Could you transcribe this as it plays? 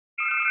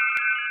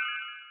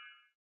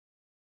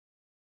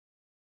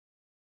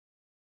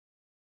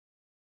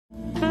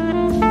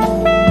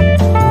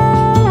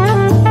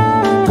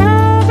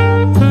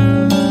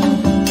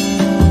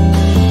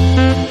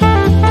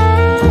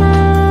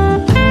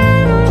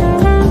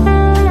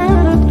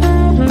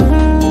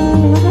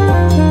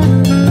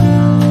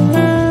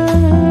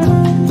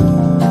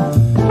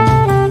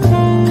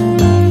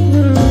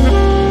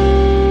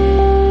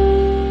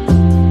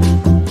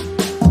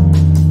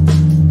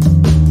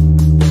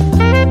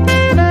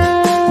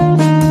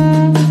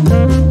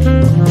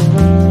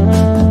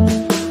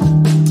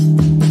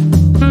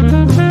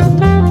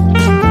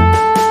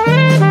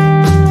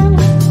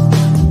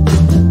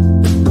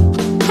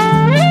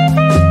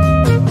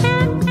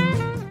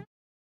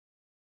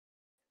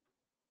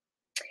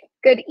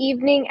Good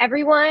evening,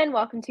 everyone.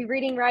 Welcome to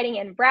Reading, Writing,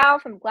 and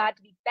Ralph. I'm glad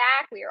to be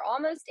back. We are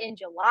almost in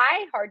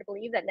July. Hard to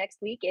believe that next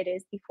week it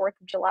is the 4th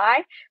of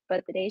July,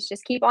 but the days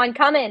just keep on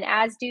coming,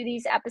 as do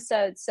these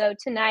episodes. So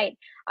tonight,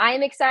 I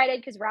am excited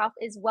because Ralph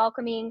is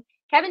welcoming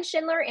Kevin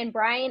Schindler and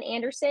Brian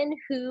Anderson,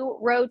 who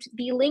wrote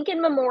the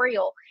Lincoln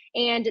Memorial.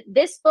 And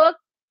this book,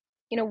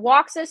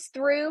 walks us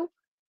through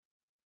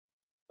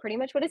pretty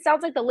much what it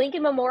sounds like, the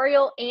Lincoln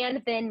Memorial,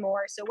 and then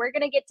more. So we're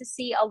going to get to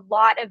see a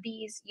lot of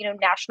these,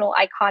 national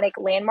iconic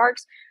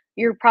landmarks.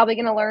 You're probably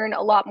going to learn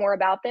a lot more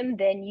about them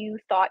than you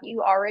thought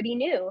you already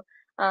knew.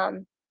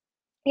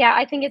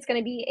 I think it's going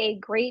to be a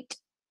great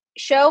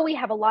show. We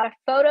have a lot of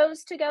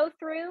photos to go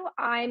through.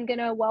 I'm going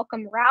to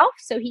welcome Ralph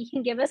so he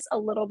can give us a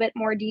little bit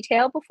more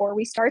detail before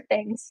we start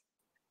things.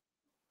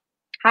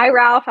 Hi,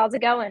 Ralph. How's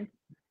it going?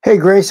 Hey,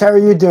 Grace. How are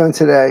you doing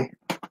today?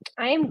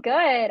 I am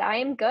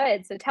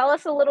good. So tell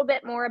us a little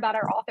bit more about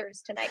our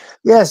authors tonight.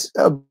 Yes,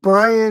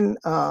 Brian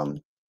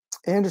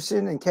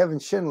Anderson and Kevin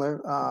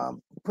Schindler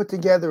put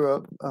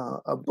together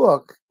a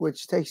book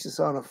which takes us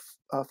on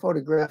a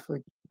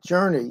photographic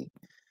journey,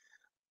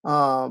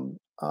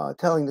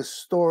 telling the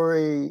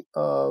story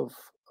of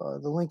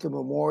the Lincoln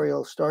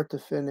Memorial, start to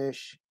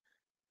finish.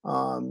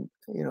 Some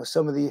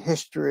of the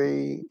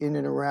history in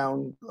and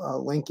around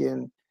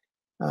Lincoln.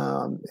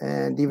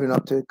 And even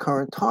up to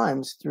current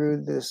times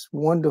through this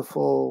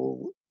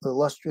wonderful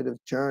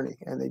illustrative journey.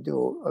 And they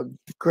do a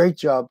great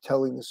job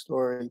telling the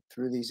story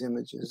through these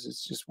images.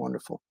 It's just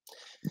wonderful.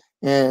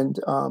 And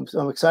so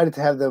I'm excited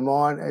to have them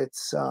on.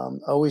 It's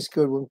always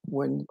good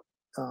when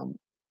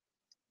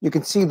you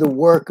can see the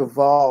work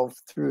evolve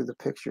through the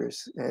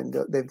pictures. And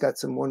they've got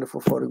some wonderful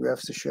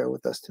photographs to share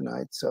with us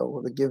tonight. So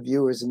we'll give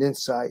viewers an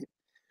insight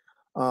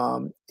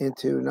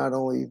into not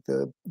only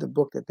the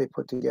book that they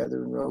put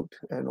together and wrote,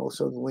 and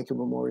also the Lincoln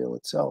Memorial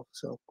itself.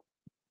 So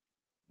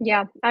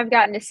yeah, I've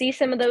gotten to see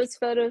some of those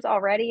photos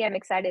already. I'm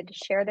excited to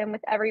share them with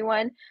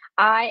everyone.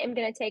 I am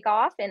going to take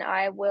off and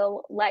I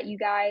will let you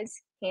guys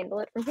handle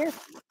it from here.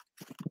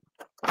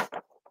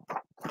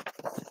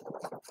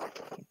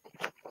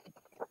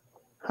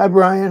 Hi,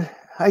 Brian.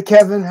 Hi,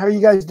 Kevin. How are you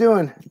guys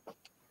doing?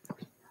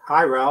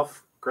 Hi,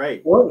 Ralph.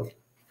 Great. Whoa.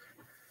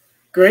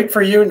 Great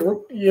for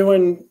you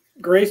and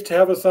Grace to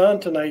have us on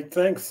tonight.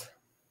 Thanks.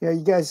 Yeah,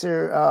 you guys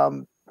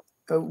are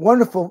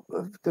wonderful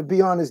to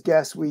be on as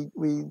guests. We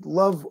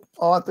love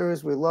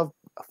authors. We love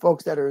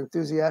folks that are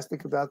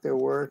enthusiastic about their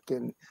work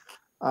and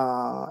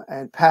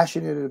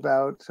passionate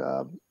about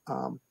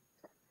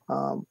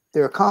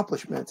their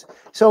accomplishments.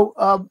 So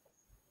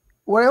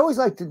what I always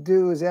like to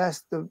do is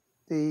ask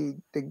the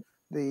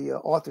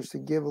authors to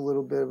give a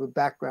little bit of a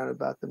background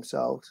about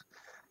themselves.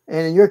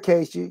 And in your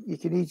case, you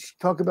can each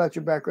talk about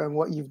your background,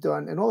 what you've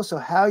done, and also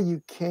how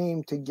you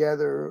came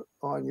together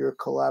on your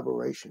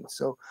collaboration.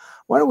 So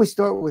why don't we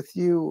start with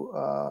you,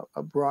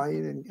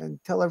 Brian,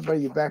 and tell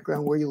everybody your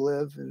background, where you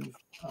live.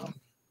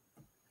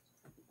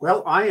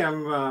 Well, I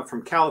am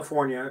from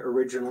California,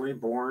 originally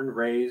born,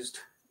 raised,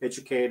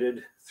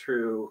 educated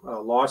through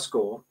law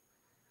school.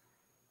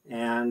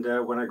 And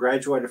when I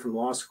graduated from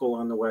law school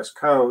on the West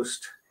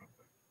Coast,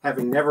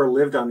 having never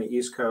lived on the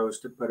East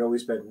Coast, but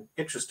always been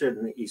interested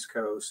in the East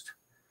Coast,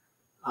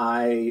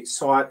 I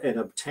sought and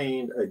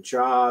obtained a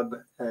job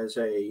as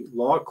a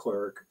law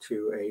clerk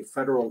to a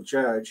federal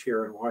judge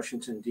here in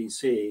Washington,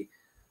 D.C.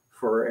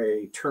 for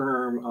a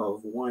term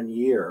of 1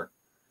 year.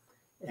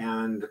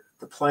 And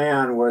the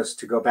plan was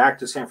to go back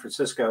to San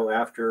Francisco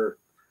after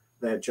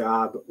that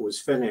job was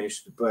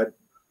finished. But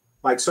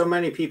like so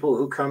many people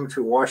who come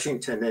to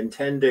Washington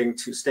intending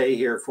to stay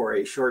here for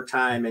a short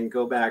time and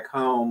go back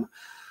home,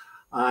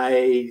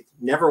 I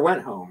never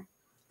went home,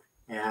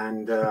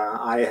 and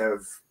I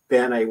have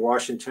been a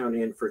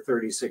Washingtonian for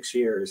 36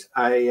 years.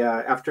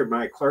 After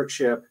my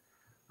clerkship,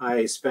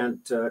 I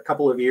spent a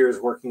couple of years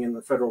working in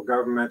the federal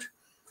government,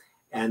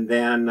 and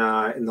then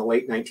in the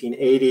late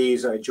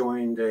 1980s, I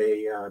joined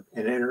an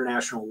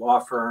international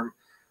law firm,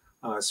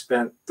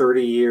 spent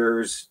 30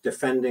 years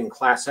defending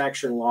class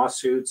action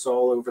lawsuits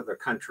all over the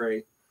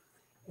country,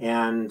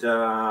 and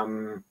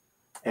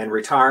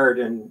retired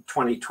in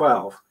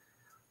 2012.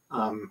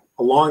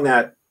 Along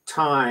that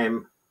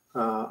time,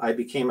 I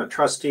became a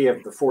trustee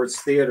of the Ford's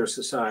Theater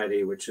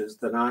Society, which is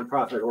the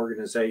nonprofit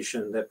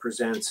organization that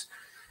presents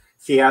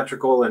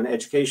theatrical and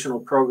educational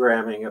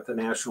programming at the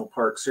National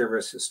Park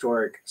Service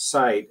Historic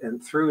Site.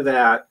 And through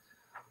that,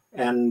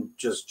 and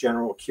just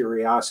general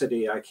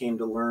curiosity, I came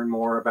to learn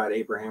more about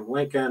Abraham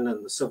Lincoln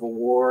and the Civil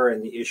War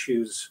and the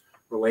issues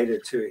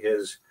related to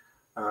his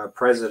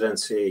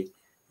presidency.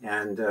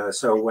 And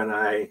so when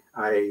I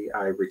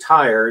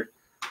retired,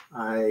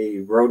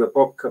 I wrote a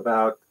book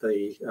about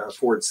the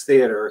Ford's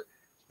Theater,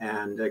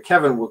 and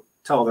Kevin will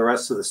tell the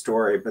rest of the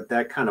story, but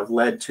that kind of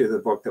led to the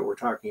book that we're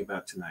talking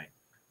about tonight.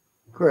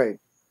 Great.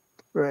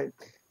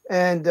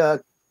 And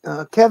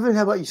Kevin,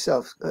 how about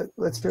yourself?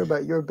 Let's hear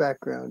about your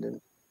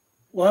background.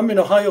 Well, I'm an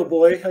Ohio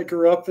boy. I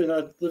grew up in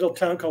a little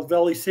town called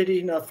Valley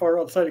City, not far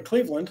outside of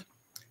Cleveland,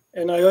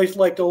 and I always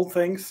liked old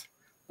things,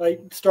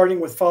 starting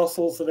with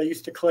fossils that I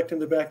used to collect in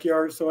the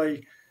backyard. So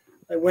I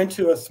I went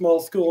to a small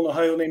school in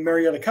Ohio named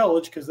Marietta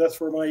College because that's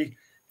where my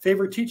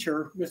favorite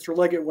teacher, Mr.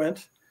 Leggett,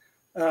 went.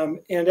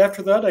 And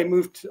after that, I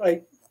moved.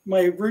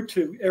 My route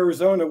to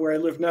Arizona, where I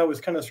live now, was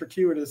kind of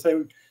circuitous. I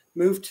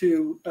moved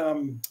to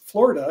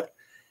Florida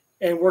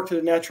and worked at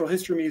a natural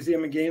history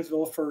museum in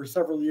Gainesville for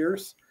several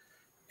years,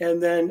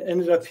 and then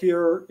ended up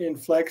here in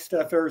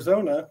Flagstaff,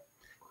 Arizona.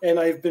 And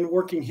I've been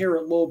working here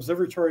at Lowell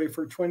Observatory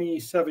for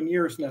 27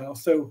 years now.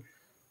 So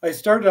I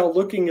started out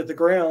looking at the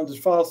ground as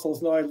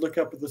fossils. Now I look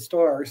up at the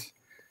stars.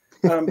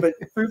 But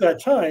through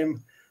that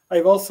time,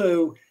 I've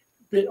also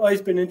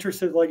always been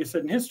interested, like I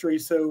said, in history.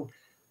 So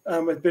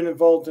I've been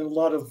involved in a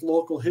lot of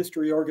local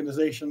history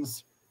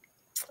organizations,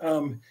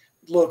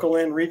 local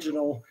and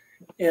regional.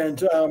 And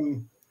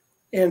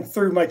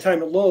through my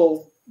time at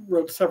Lowell,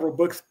 wrote several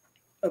books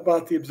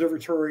about the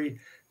observatory,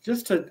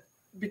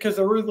 because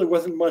there really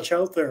wasn't much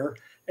out there,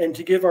 and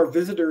to give our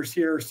visitors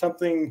here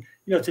something,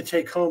 to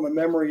take home, a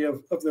memory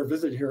of their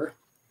visit here.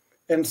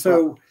 And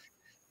so,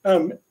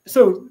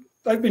 so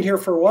I've been here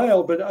for a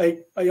while, but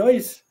I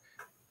always,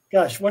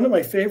 one of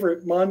my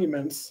favorite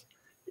monuments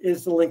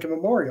is the Lincoln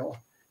Memorial.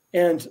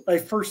 And I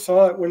first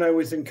saw it when I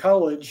was in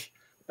college.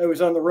 I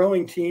was on the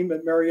rowing team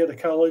at Marietta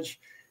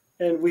College,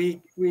 and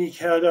we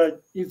had an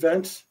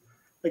event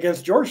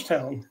against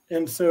Georgetown.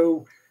 And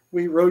so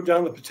we rode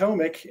down the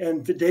Potomac,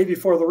 and the day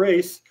before the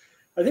race,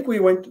 I think we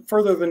went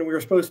further than we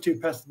were supposed to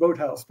past the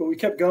boathouse, but we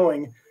kept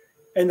going.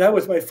 And that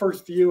was my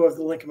first view of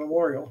the Lincoln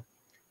Memorial.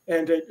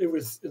 And it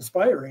was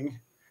inspiring.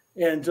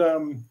 And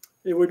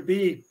it would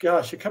be,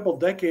 a couple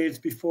decades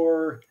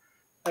before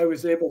I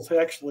was able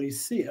to actually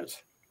see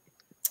it.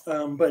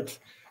 But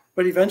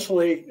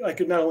eventually I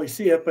could not only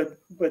see it, but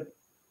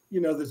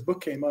this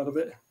book came out of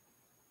it.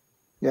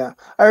 Yeah,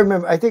 I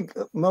remember. I think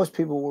most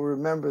people will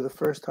remember the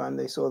first time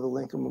they saw the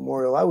Lincoln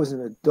Memorial. I was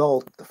an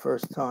adult the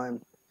first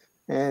time,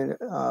 and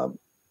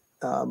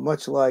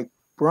much like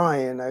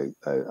Brian,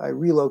 I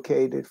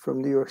relocated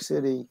from New York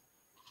City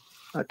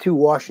to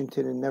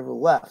Washington and never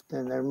left.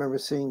 And I remember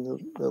seeing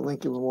the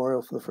Lincoln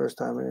Memorial for the first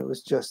time, and it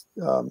was just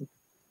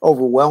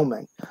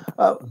overwhelming.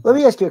 Let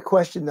me ask you a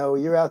question, though.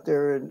 You're out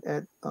there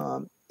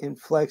in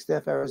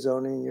Flagstaff,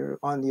 Arizona, and you're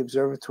on the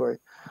observatory.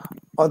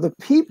 Are the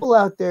people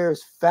out there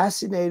as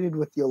fascinated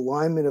with the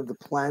alignment of the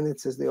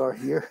planets as they are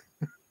here?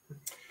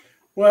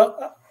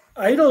 Well,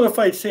 I don't know if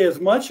I'd say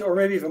as much, or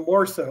maybe even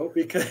more so,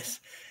 because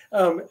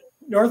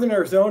Northern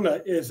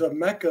Arizona is a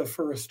mecca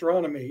for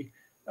astronomy.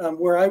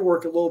 Where I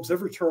work at Lowell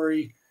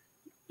Observatory,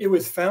 it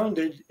was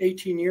founded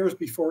 18 years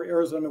before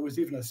Arizona was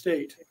even a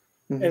state.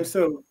 Mm-hmm. And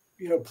so,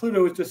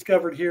 Pluto was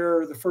discovered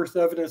here, the first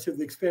evidence of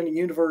the expanding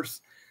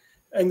universe,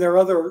 and there are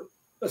other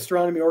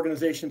astronomy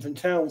organizations in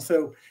town.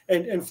 So,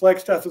 and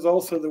Flagstaff is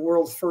also the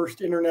world's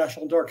first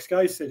international dark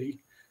sky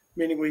city,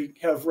 meaning we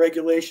have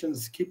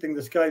regulations keeping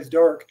the skies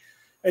dark.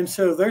 And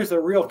so there's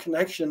a real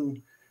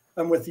connection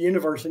with the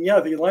universe. And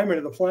the alignment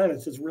of the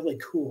planets is really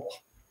cool.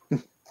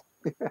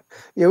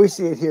 Yeah, we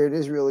see it here. It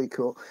is really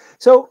cool.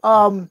 So,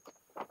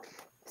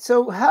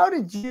 so how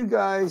did you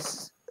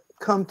guys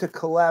come to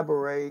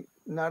collaborate,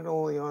 not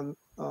only on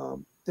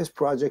this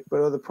project,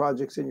 but other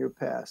projects in your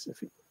past?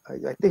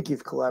 I think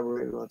you've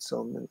collaborated on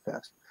some in the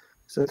past.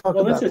 So talk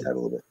about that a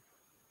little bit.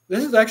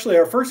 This is actually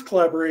our first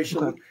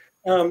collaboration.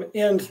 Okay.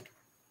 And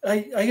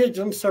I had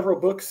done several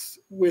books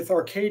with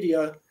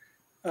Arcadia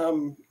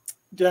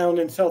down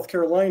in South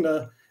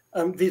Carolina,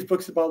 these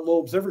books about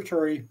Lowell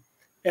Observatory.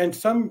 And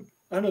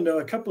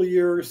a couple of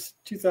years,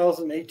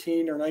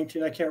 2018 or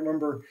 19, I can't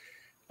remember,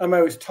 I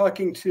was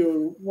talking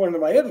to one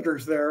of my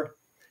editors there,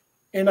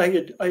 and I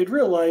had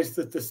realized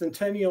that the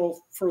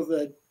centennial for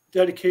the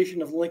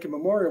dedication of the Lincoln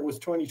Memorial was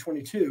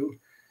 2022.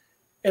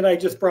 And I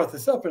just brought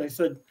this up and I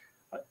said,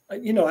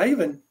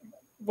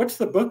 what's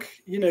the book?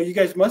 You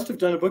guys must have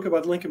done a book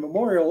about Lincoln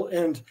Memorial,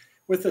 and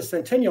with the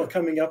centennial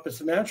coming up,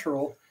 it's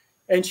natural.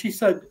 And she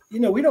said,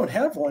 we don't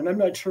have one. I'm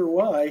not sure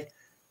why,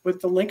 but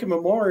the Lincoln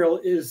Memorial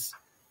is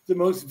the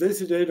most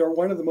visited, or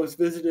one of the most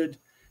visited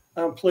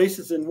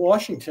places in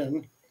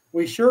Washington.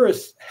 We sure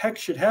as heck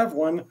should have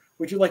one.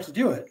 Would you like to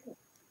do it?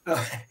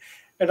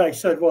 And I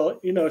said, well,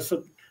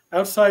 so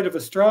outside of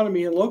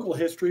astronomy and local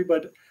history,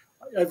 but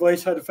I've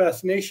always had a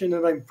fascination,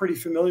 and I'm pretty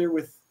familiar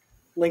with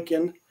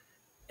Lincoln.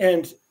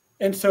 And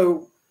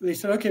so they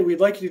said, okay,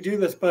 we'd like you to do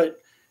this, but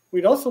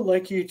we'd also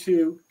like you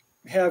to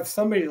have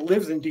somebody that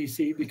lives in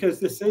DC, because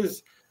this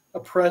is a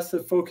press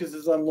that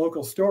focuses on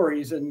local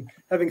stories, and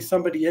having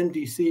somebody in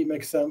DC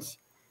makes sense.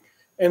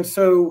 And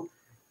so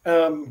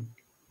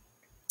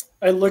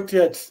I looked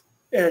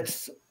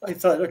I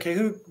thought, okay,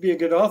 who would be a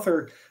good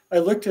author? I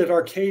looked at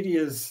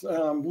Arcadia's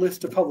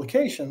list of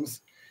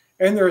publications,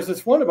 and there was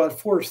this one about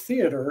Force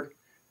Theater.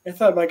 I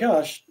thought, my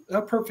gosh,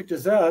 how perfect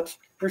is that?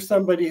 There's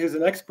somebody who's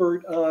an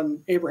expert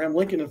on Abraham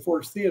Lincoln and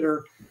Force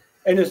Theater,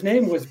 and his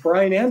name was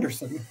Brian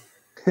Anderson.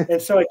 And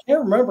so I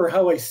can't remember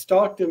how I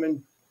stalked him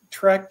and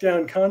tracked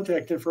down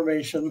contact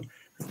information,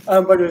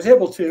 but I was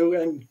able to.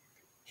 And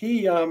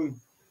he, I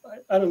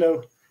don't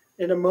know,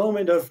 in a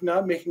moment of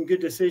not making a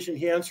good decision,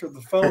 he answered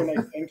the phone,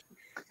 I think,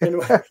 and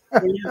we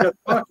ended up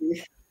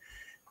talking.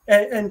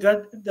 And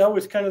that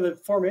was kind of the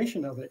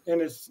formation of it,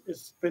 and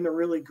it's been a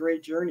really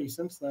great journey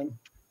since then.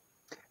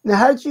 Now,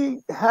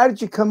 how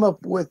did you come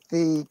up with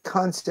the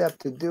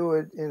concept to do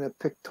it in a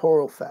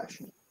pictorial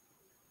fashion?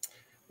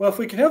 Well, if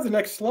we could have the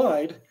next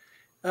slide,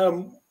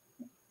 when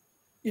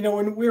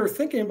we were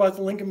thinking about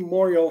the Lincoln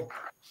Memorial,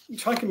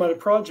 talking about a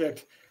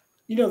project,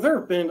 there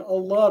have been a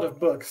lot of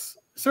books,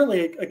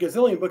 certainly a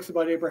gazillion books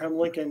about Abraham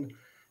Lincoln,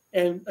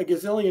 and a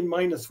gazillion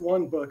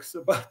 -1 books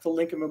about the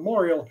Lincoln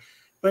Memorial,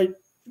 but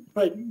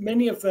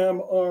many of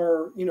them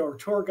are,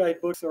 tour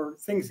guide books or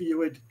things that you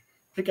would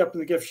pick up in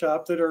the gift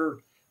shop that are,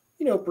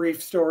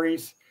 brief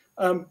stories.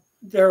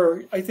 There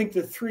are, I think,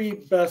 the three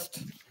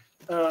best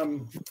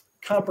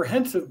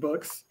comprehensive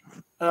books.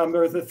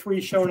 There are the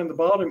three shown in the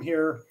bottom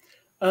here,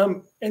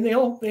 and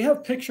they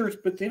have pictures,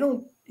 but they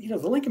don't. The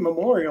Lincoln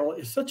Memorial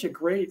is such a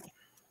great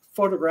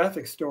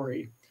photographic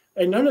story,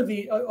 and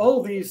all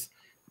of these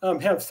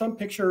have some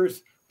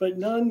pictures, but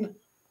none,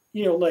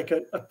 like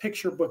a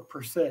picture book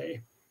per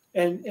se.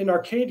 And in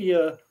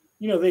Arcadia,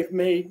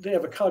 they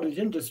have a cottage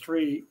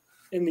industry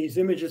in these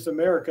Images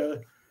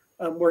America,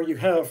 where you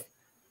have,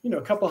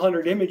 a couple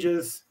hundred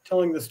images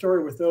telling the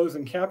story with those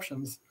and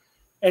captions.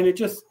 And it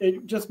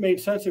just made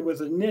sense. It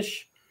was a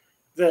niche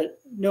that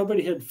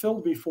nobody had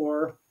filled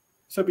before.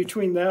 So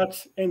between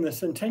that and the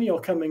centennial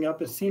coming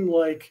up, it seemed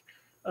like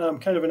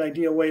kind of an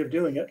ideal way of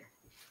doing it.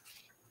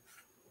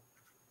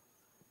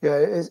 Yeah,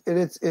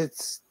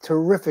 it's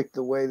terrific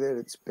the way that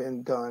it's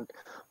been done.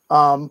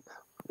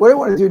 What I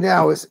want to do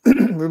now is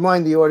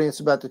remind the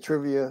audience about the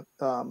trivia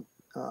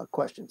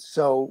questions.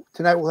 So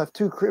tonight we'll have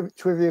two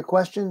trivia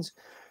questions.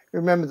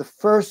 Remember, the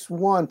first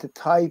one to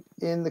type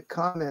in the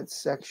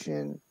comments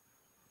section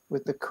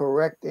with the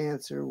correct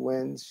answer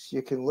wins.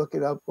 You can look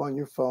it up on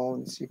your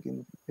phones. You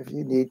can, if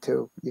you need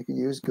to, you can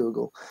use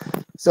Google.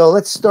 So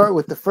let's start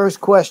with the first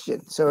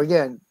question. So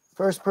again,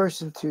 first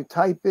person to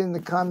type in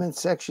the comment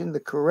section the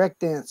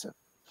correct answer.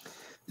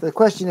 So the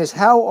question is,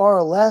 how are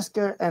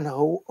Alaska and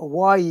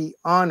Hawaii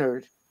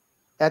honored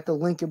at the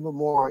Lincoln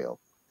Memorial?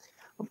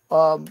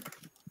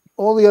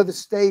 All the other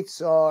states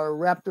are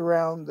wrapped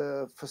around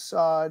the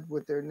facade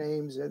with their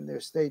names and their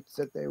states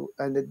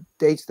and the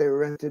dates they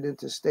were entered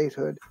into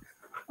statehood.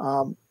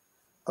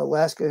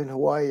 Alaska and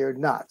Hawaii are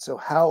not. So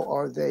how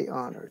are they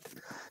honored?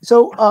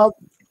 So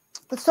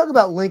let's talk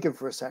about Lincoln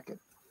for a second.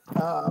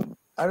 I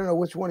don't know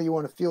which one of you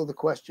want to field the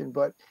question,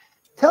 but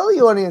tell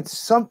the audience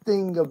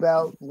something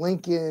about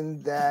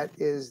Lincoln that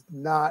is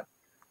not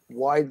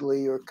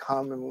widely or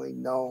commonly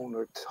known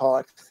or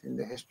taught in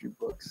the history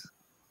books.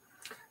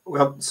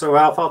 Well, so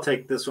Alf, I'll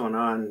take this one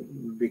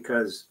on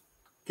because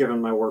given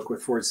my work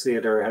with Ford's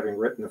Theater, having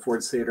written the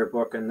Ford's Theater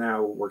book and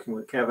now working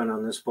with Kevin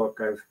on this book,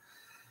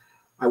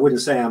 I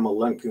wouldn't say I'm a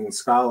Lincoln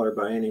scholar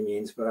by any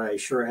means, but I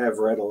sure have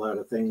read a lot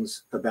of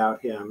things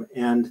about him.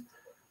 And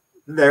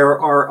there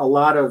are a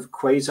lot of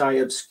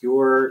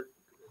quasi-obscure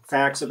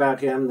facts about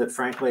him that,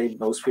 frankly,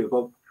 most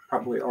people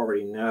probably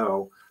already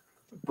know.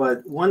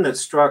 But one that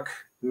struck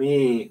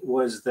me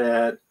was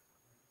that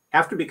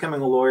after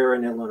becoming a lawyer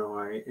in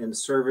Illinois and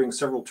serving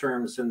several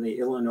terms in the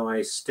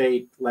Illinois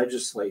state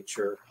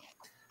legislature,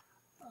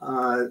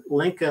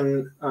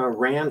 Lincoln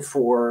ran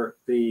for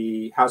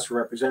the House of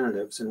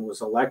Representatives and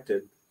was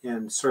elected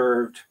and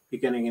served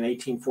beginning in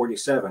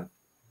 1847.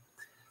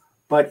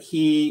 But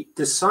he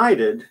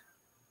decided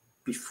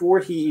before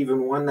he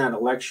even won that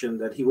election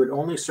that he would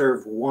only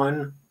serve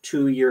 1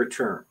 2-year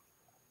term.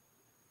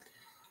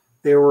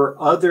 There were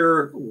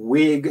other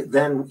Whig,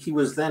 he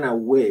was then a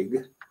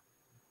Whig,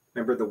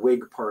 remember the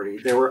Whig Party.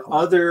 There were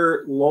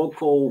other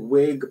local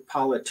Whig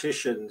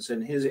politicians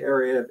in his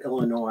area of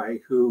Illinois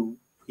who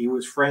he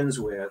was friends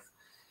with.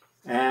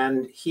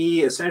 And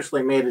he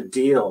essentially made a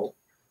deal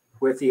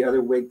with the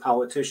other Whig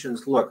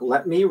politicians. Look,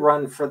 let me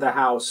run for the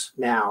House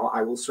now.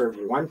 I will serve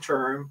 1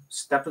 term,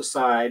 step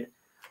aside.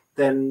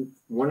 Then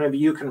one of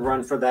you can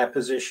run for that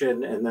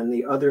position, and then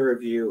the other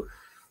of you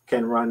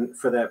can run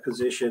for that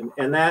position.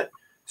 And that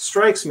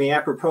strikes me,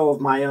 apropos of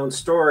my own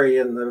story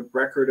and the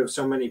record of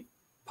so many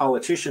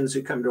politicians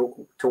who come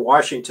to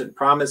Washington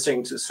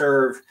promising to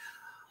serve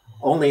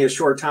only a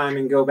short time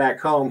and go back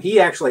home. He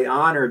actually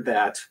honored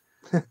that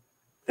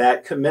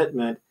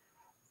commitment.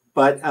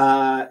 But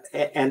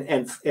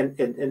and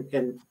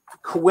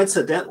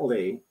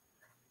coincidentally,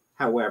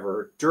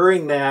 however,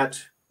 during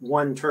that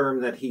 1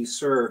 term that he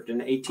served in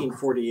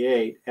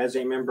 1848 as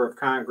a member of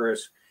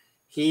Congress,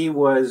 he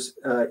was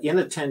in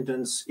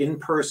attendance in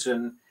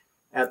person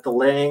at the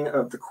laying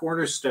of the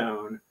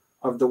cornerstone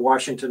of the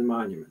Washington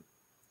Monument.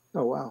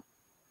 Oh, wow.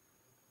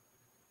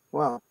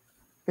 Wow.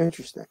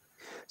 Interesting.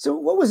 So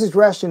what was his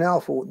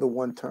rationale for the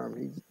 1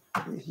 term?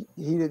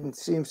 He didn't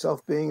see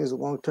himself being as a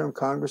long-term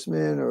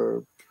congressman,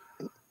 or?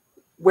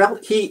 Well,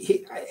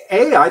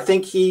 I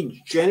think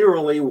he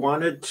generally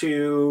wanted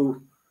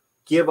to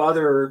give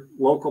other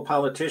local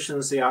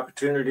politicians the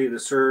opportunity to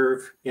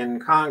serve in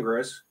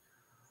Congress.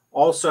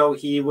 Also,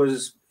 he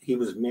was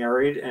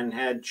married and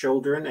had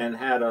children and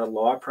had a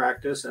law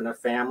practice and a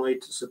family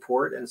to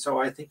support. And so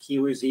I think he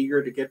was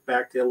eager to get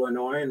back to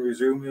Illinois and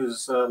resume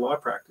his law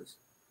practice.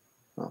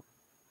 Oh,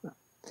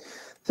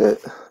 So,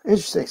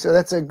 interesting. So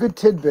that's a good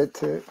tidbit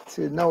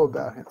to know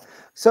about him.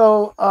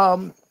 So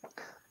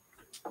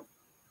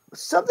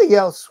something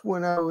else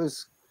when I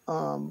was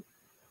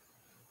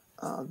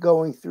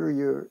going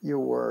through your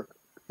work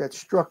that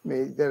struck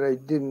me that I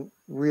didn't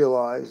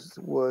realize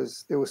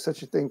was there was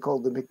such a thing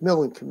called the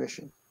Macmillan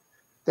Commission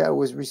that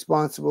was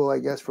responsible, I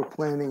guess, for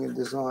planning and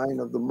design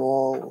of the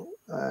mall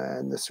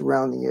and the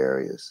surrounding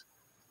areas.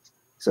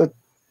 So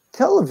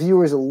tell the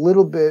viewers a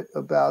little bit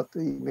about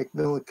the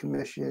Macmillan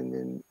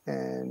Commission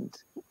and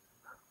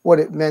what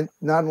it meant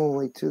not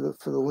only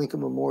for the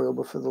Lincoln Memorial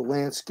but for the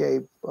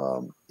landscape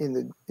in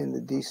the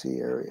DC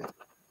area.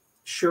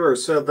 Sure.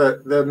 So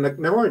the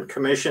Macmillan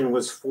Commission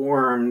was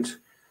formed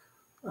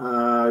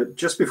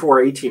just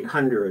before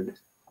 1800,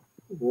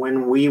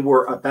 when we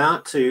were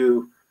about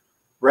to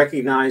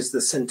recognize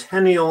the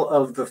centennial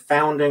of the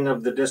founding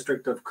of the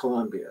District of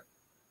Columbia.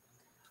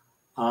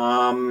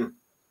 The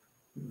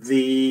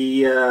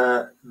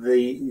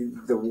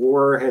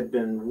war had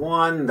been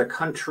won. The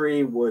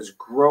country was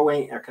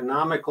growing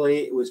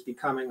economically. It was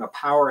becoming a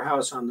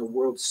powerhouse on the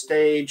world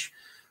stage.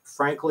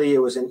 Frankly, it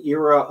was an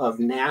era of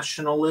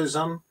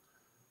nationalism,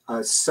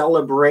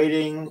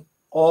 celebrating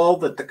all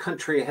that the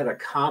country had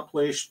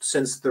accomplished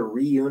since the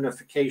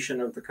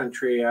reunification of the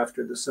country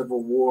after the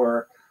Civil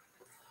War.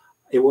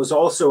 It was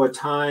also a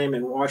time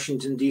in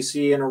Washington,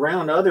 D.C. and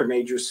around other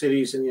major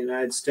cities in the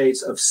United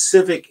States of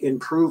civic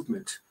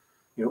improvement.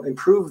 You know,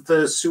 improve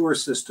the sewer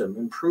system,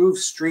 improve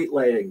street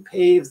lighting,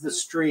 pave the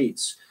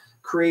streets,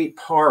 create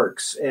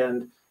parks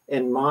and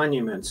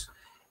monuments.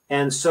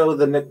 And so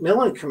the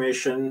Macmillan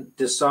Commission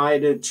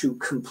decided to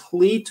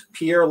complete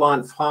Pierre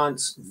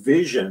L'Enfant's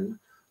vision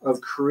of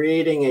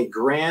creating a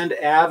grand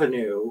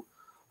avenue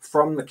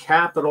from the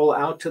Capitol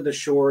out to the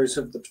shores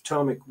of the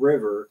Potomac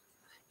River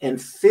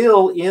and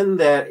fill in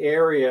that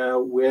area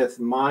with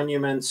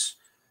monuments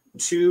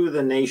to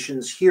the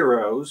nation's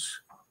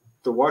heroes.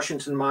 The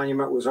Washington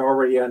Monument was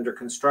already under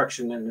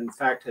construction and, in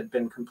fact, had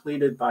been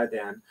completed by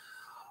then.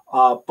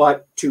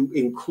 But to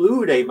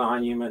include a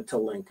monument to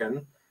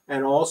Lincoln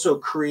and also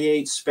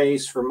create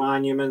space for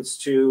monuments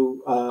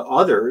to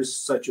others,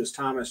 such as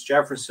Thomas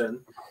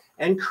Jefferson,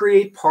 and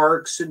create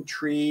parks and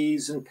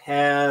trees and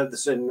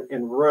paths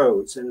and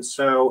roads. And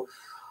so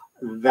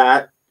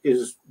that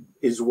is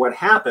what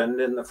happened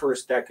in the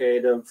first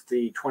decade of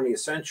the 20th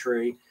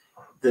century.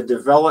 The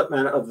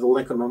development of the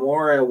Lincoln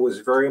Memorial was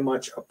very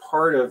much a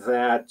part of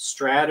that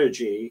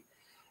strategy,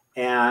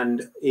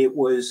 and it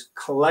was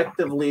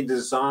collectively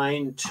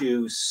designed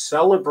to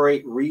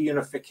celebrate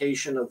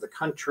reunification of the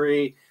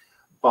country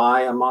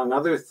by, among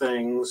other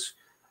things,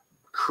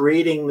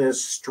 creating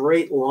this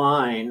straight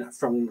line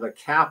from the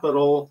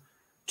Capitol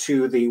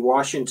to the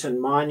Washington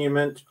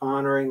Monument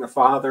honoring the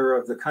father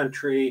of the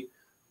country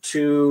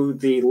to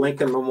the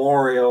Lincoln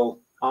Memorial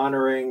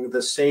honoring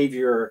the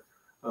savior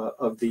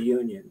of the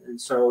Union. And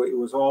so it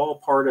was all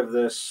part of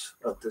this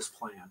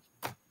plan.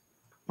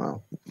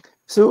 Wow.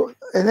 So,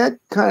 and that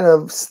kind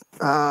of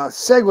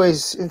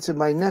segues into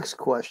my next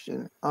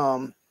question.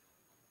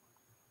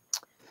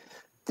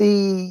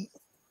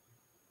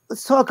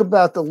 Let's talk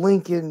about the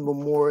Lincoln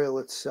Memorial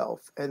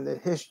itself and the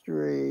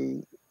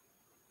history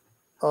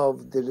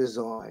of the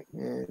design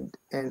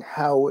and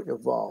how it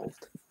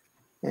evolved.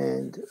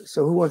 And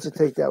so, who wants to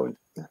take that one?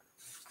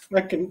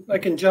 I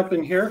can jump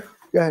in here.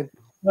 Go ahead.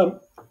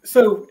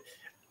 So,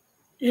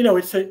 you know,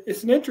 it's an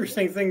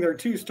interesting thing. There are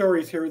two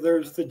stories here.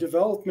 There's the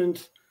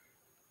development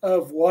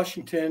of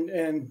Washington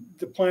and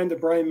the plan that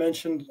Brian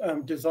mentioned,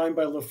 designed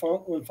by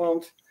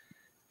L'Enfant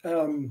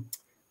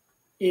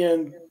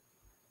in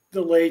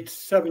the late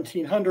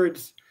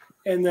 1700s,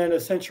 and then a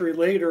century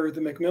later,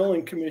 the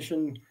Macmillan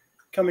Commission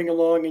coming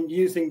along and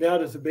using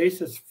that as a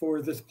basis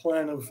for this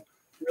plan of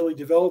really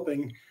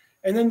developing.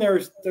 And then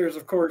there's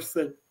of course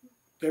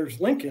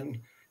there's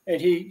Lincoln, and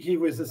he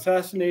was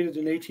assassinated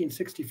in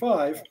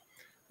 1865.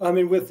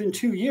 And within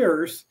 2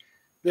 years,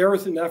 there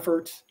was an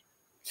effort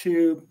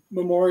to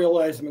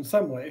memorialize him in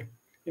some way.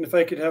 And if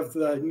I could have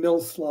the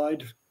Mills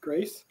slide,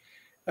 Grace.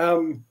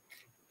 And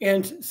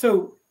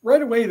so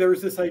right away, there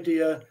was this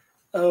idea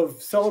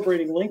of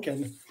celebrating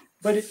Lincoln.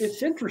 But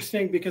it's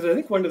interesting because I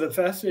think one of the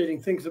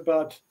fascinating things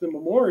about the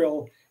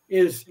memorial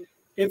is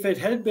if it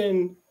had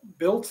been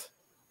built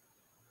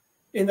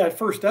in that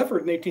first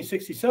effort in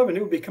 1867,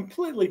 it would be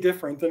completely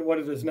different than what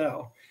it is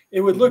now.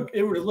 It would look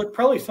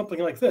probably something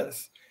like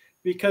this,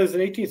 because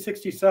in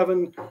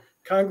 1867,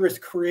 Congress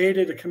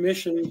created a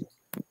commission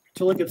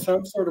to look at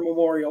some sort of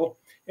memorial.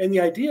 And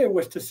the idea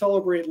was to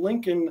celebrate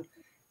Lincoln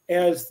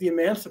as the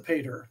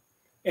emancipator.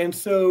 And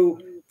so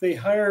they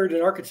hired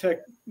an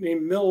architect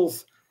named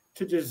Mills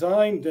to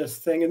design this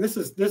thing. And this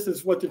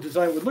is what the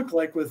design would look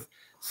like, with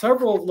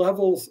several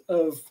levels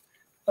of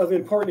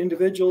important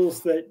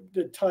individuals that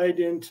tied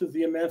into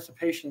the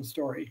emancipation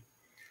story.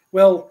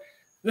 Well,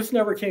 this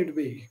never came to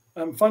be.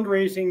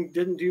 Fundraising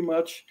didn't do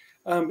much.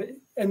 And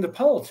the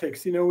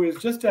politics, it was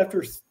just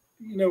after,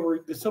 where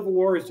the Civil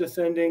War is just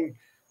ending,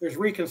 there's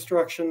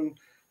Reconstruction,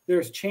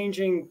 there's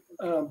changing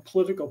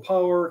political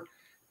power.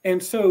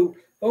 And so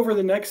over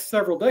the next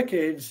several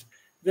decades,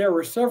 there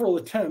were several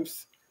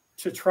attempts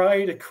to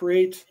try to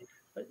create,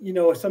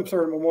 some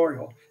sort of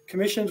memorial.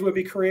 Commissions would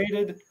be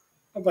created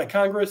by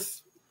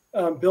Congress.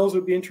 Bills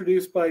would be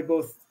introduced by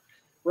both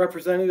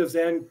representatives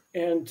and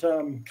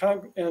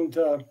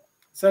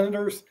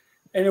senators,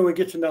 and it would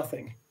get to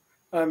nothing.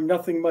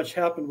 Nothing much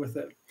happened with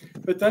it.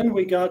 But then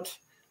we got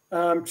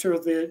to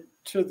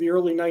the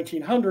early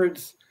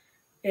 1900s,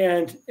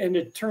 and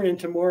it turned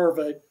into more of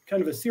a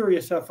kind of a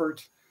serious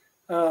effort.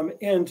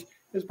 And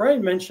as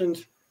Brian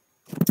mentioned,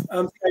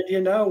 the idea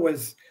now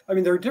was,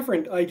 there are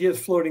different ideas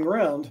floating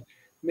around.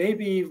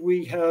 Maybe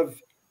we have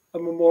a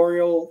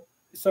memorial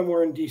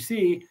somewhere in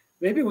DC.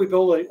 Maybe we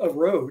build a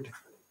road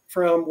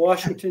from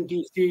Washington,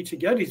 DC to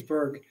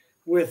Gettysburg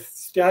with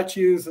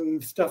statues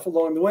and stuff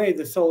along the way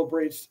that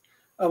celebrates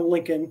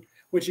Lincoln,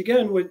 which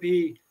again would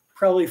be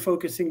probably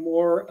focusing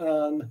more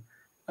on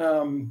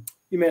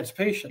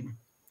emancipation.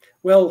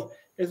 Well,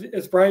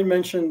 as Brian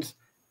mentioned,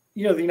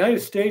 the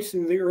United States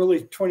in the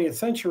early 20th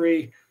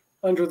century,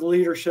 under the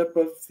leadership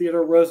of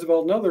Theodore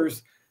Roosevelt and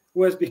others,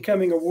 was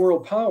becoming a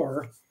world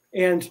power.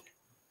 And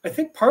I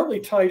think partly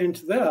tied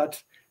into that,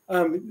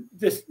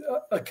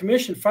 a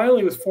commission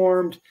finally was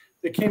formed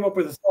that came up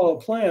with a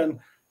solid plan,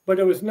 but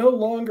it was no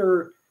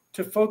longer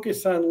to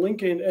focus on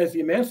Lincoln as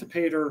the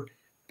emancipator,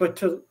 but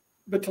to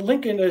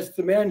Lincoln as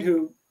the man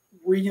who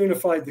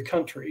reunified the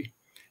country.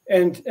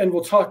 And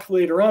we'll talk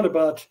later on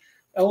about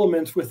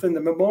elements within the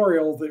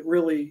memorial that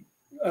really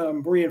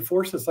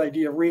reinforce this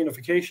idea of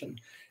reunification.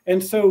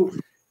 And so,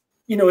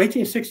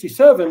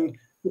 1867,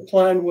 the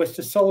plan was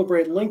to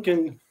celebrate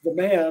Lincoln, the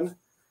man,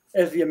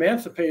 as the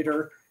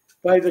emancipator.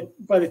 By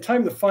the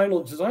time the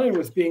final design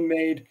was being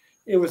made,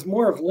 it was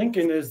more of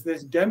Lincoln as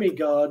this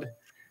demigod,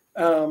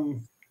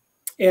 and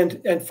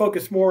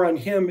focus more on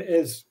him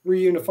as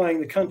reunifying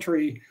the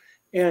country.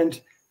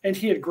 And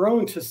he had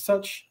grown to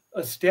such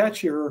a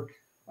stature,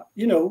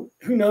 who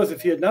knows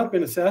if he had not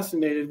been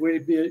assassinated,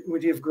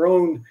 would he have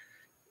grown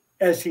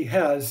as he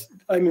has?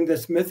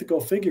 This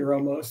mythical figure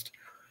almost.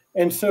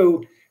 And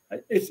so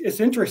it's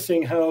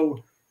interesting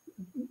how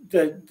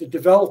the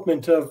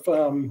development of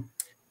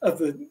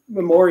the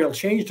memorial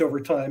changed over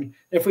time.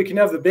 If we can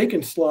have the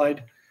Bacon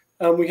slide,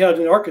 we had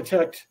an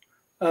architect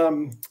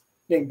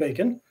named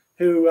Bacon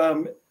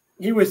who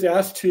he was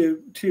asked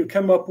to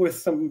come up with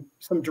some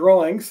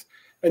drawings,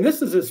 and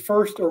this is his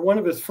first, or one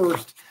of his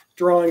first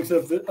drawings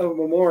of a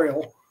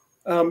memorial.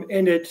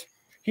 And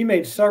he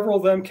made several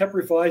of them, kept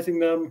revising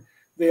them.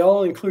 They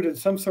all included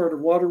some sort of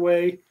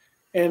waterway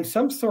and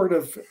some sort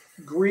of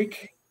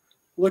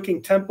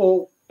Greek-looking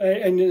temple,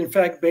 and in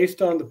fact,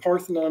 based on the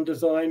Parthenon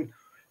design.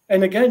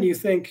 And again, you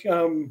think,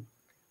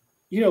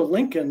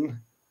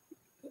 Lincoln,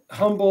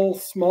 humble,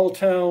 small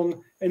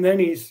town, and then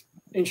he's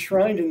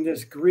enshrined in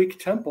this Greek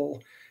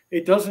temple.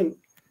 It doesn't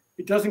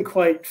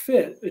quite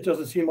fit, it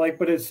doesn't seem like,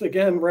 but it's,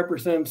 again,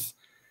 represents,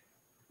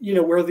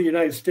 where the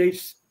United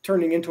States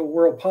turning into a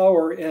world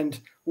power and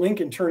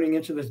Lincoln turning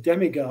into this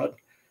demigod.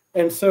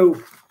 And so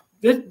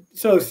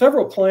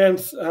several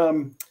plans,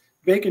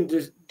 Bacon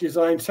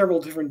designed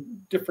several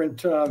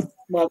different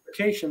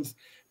modifications,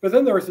 but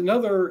then there was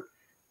another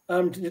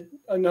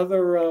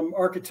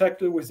architect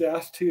that was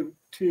asked to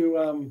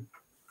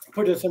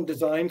put in some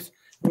designs.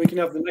 We can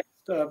have the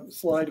next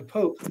slide of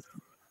Pope.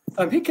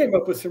 He came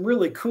up with some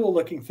really cool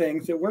looking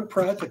things that weren't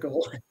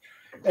practical,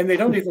 and they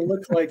don't even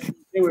look like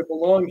they would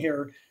belong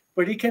here.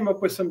 But he came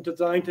up with some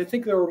designs. I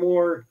think they were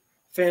more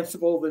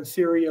fanciful than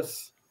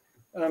serious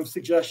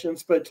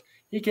suggestions, but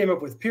he came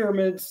up with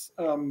pyramids,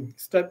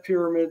 step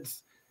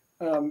pyramids,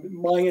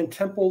 Mayan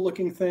temple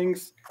looking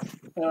things.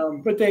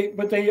 But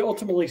they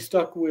ultimately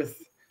stuck with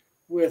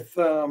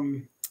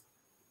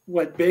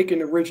what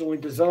Bacon originally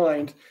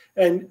designed.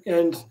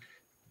 And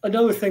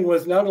another thing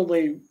was not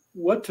only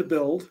what to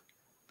build,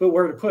 but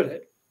where to put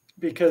it,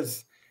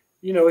 because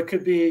it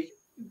could be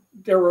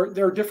there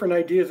are different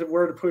ideas of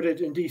where to put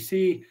it in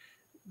DC.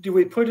 Do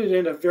we put it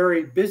in a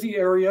very busy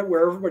area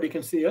where everybody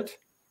can see it,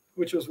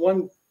 which was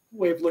one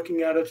way of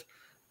looking at it.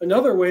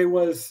 Another way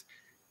was,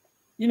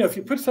 if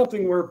you put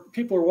something where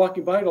people are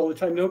walking by it all the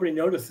time, nobody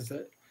notices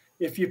it.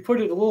 If you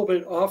put it a little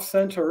bit off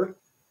center,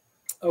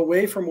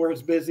 away from where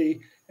it's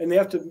busy, and they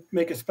have to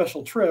make a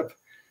special trip,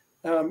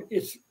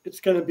 it's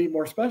going to be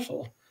more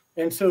special.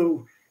 And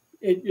so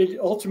it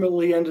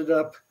ultimately ended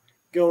up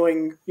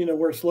going,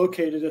 where it's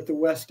located at the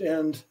west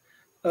end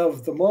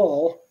of the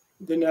mall,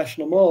 the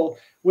National Mall,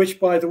 which,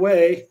 by the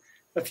way,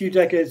 a few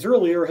decades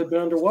earlier had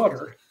been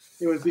underwater.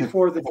 It was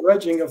before the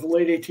dredging of the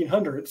late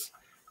 1800s.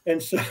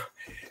 And so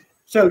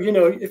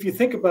if you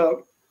think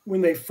about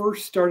when they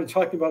first started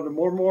talking about a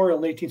memorial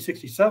in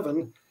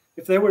 1867,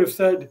 if they would have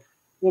said,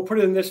 we'll put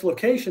it in this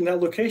location,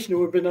 that location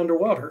would have been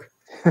underwater.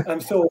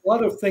 So a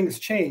lot of things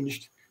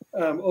changed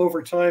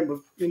over time,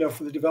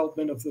 for the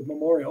development of the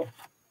memorial.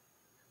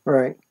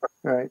 Right.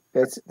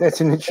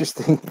 That's an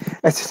interesting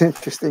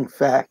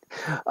fact.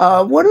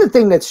 One of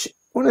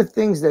the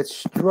things that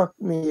struck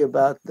me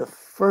about the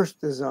first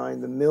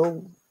design, the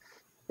mill,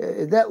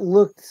 that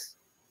looked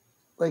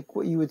like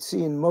what you would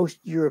see in most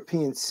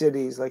European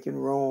cities, like in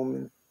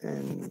Rome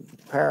and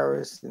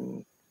Paris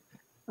and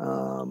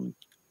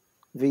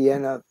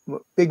Vienna,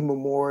 big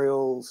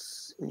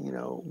memorials,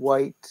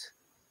 white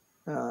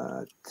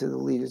to the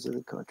leaders of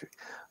the country.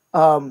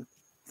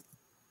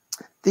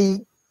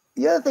 The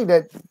other thing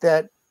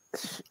that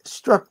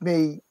struck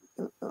me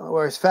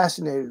or I was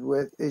fascinated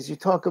with is you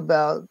talk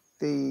about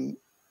the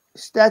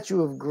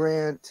statue of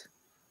Grant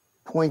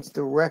points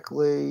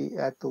directly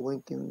at the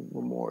Lincoln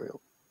Memorial.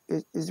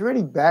 Is there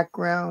any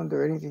background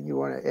or anything you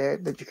want to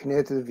add that you can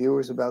add to the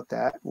viewers about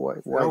that? Why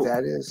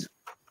that is?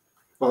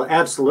 Well,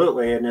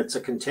 absolutely, and it's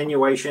a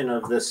continuation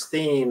of this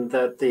theme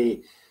that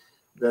the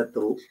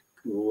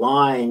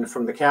line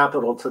from the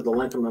Capitol to the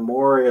Lincoln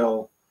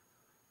Memorial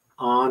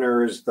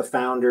honors the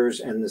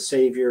founders and the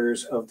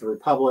saviors of the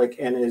Republic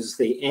and is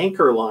the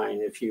anchor line,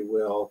 if you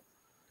will,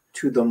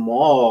 to the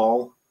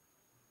mall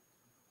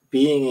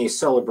being a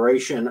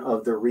celebration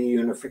of the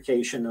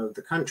reunification of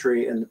the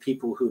country and the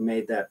people who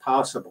made that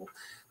possible.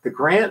 The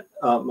Grant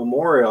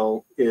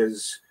Memorial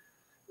is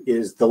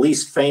the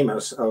least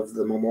famous of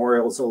the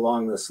memorials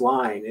along this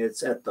line.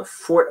 It's at the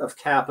foot of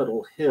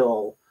Capitol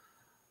Hill,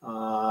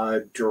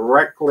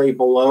 directly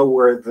below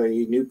where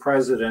the new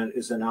president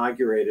is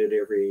inaugurated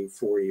every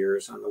 4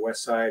 years on the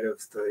west side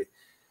of the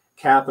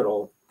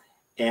Capitol.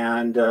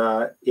 And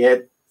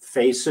it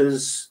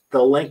faces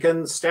the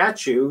Lincoln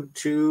statue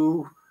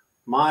 2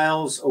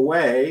 miles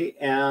away.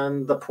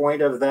 And the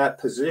point of that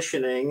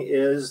positioning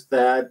is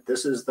that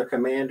this is the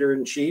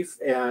commander-in-chief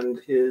and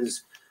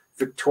his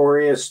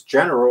victorious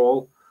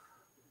general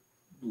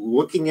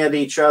looking at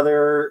each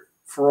other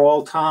for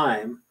all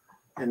time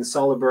and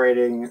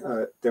celebrating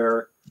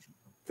their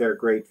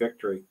great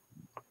victory.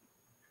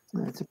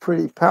 It's a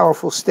pretty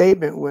powerful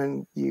statement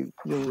when you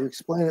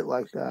explain it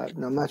like that.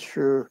 And I'm not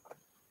sure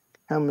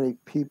how many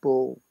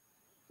people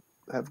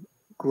have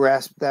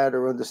grasped that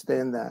or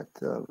understand that.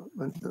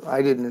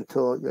 I didn't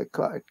until it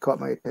caught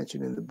my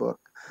attention in the book.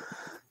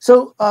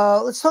 So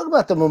let's talk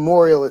about the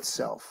memorial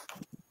itself.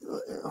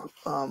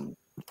 The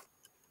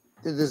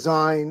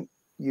design,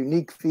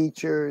 unique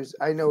features.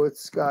 I know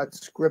it's got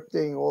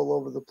scripting all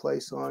over the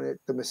place on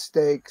it, the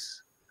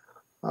mistakes,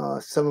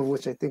 some of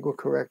which I think were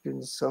corrected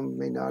and some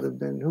may not have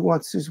been. Who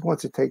wants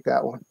to take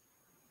that one?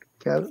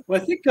 Kevin? Well,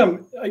 I think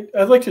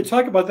I'd like to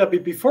talk about that,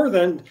 but before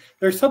then,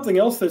 there's something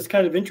else that's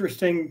kind of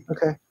interesting.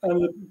 Okay.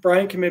 That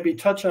Brian can maybe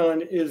touch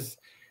on is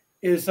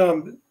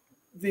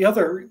the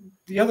other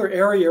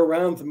area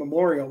around the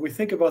memorial. We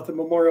think about the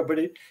memorial, but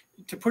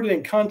to put it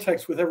in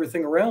context with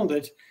everything around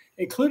it,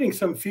 including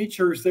some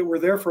features that were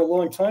there for a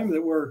long time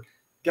that were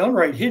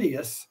downright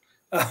hideous.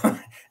 You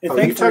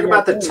talking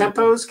about the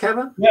tempos,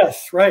 Kevin?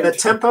 Yes, right. The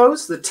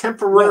tempos, the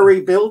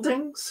temporary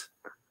buildings.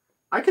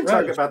 I can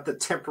talk about the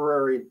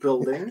temporary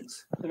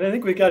buildings. And I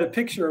think we got a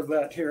picture of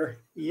that here.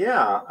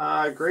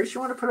 Yeah. Grace,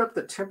 you want to put up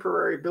the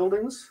temporary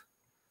buildings?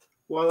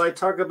 While I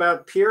talk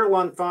about Pierre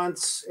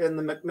L'Enfant's and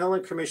the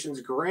Macmillan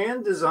Commission's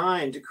grand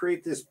design to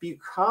create this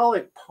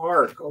bucolic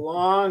park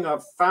along a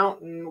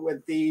fountain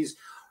with these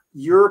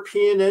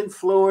European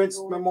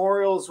influenced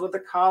memorials with the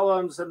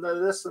columns and the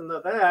this and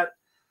the that.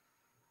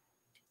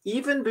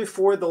 Even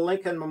before the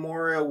Lincoln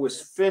Memorial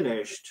was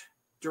finished,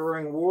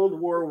 during World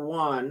War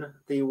I,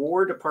 the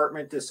War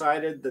Department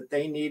decided that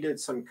they needed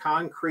some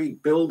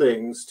concrete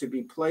buildings to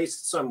be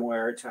placed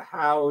somewhere to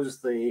house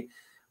the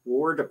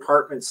War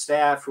Department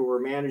staff who were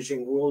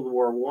managing World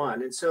War I.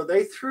 And so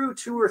they threw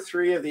 2 or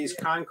 3 of these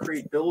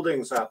concrete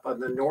buildings up on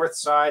the north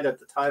side of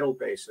the tidal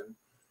basin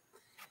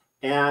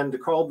and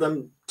called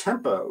them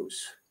tempos.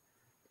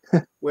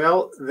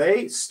 Well,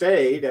 they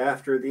stayed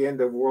after the end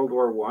of World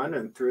War I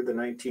and through the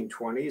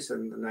 1920s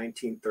and the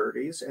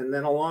 1930s. And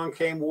then along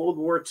came World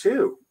War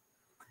II.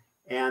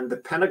 And the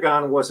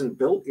Pentagon wasn't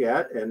built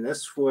yet. And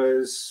this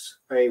was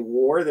a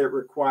war that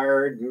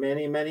required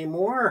many, many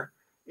more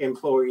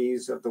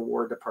employees of the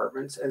War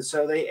Departments. And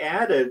so they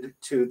added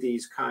to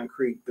these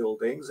concrete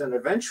buildings. And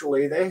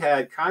eventually they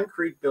had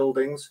concrete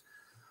buildings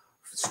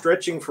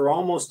stretching for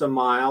almost a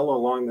mile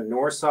along the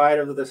north side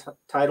of the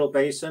tidal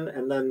basin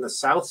and then the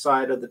south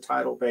side of the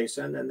tidal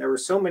basin. And there were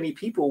so many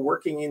people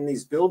working in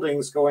these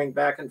buildings going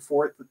back and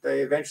forth that they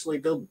eventually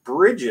built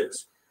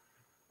bridges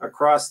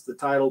across the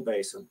tidal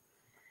basin.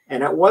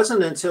 And it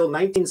wasn't until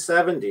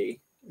 1970,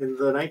 in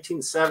the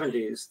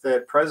 1970s,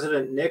 that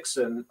President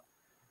Nixon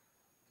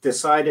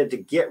decided to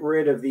get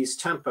rid of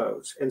these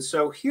tempos. And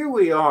so here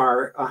we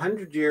are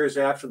 100 years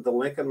after the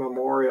Lincoln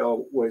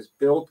Memorial was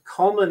built,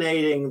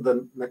 culminating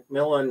the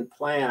Macmillan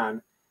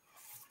plan.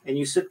 And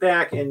you sit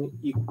back and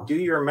you do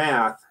your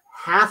math,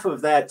 half of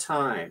that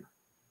time,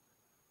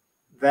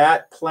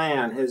 that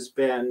plan has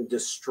been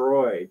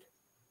destroyed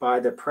by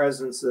the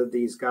presence of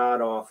these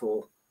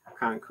god-awful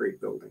concrete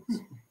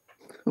buildings.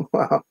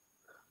 Wow.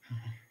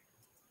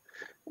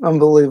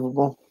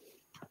 Unbelievable.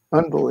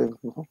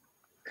 Unbelievable.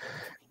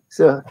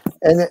 So,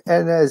 and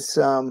as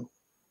so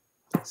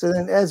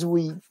then as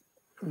we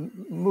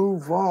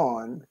move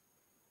on,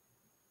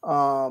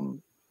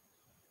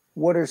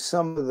 what are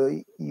some of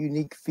the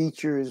unique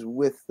features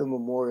with the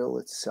memorial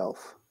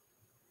itself?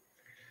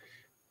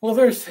 Well,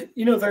 there's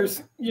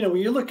when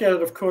you look at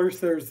it, of course,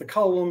 there's the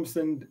columns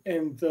and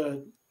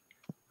the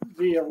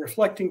the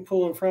reflecting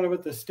pool in front of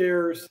it, the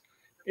stairs.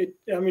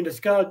 I mean, it's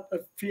got a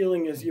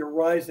feeling as you're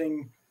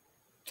rising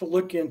to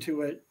look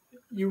into it,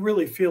 you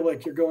really feel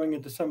like you're going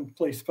into some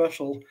place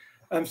special.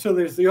 So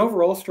there's the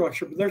overall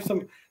structure, but there's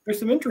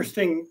some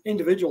interesting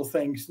individual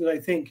things that I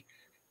think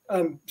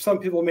some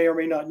people may or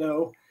may not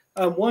know.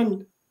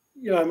 One,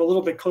 I'm a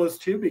little bit close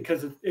to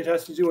because it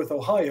has to do with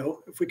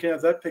Ohio. If we can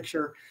have that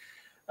picture.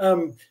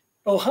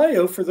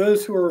 Ohio, for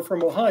those who are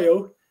from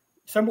Ohio,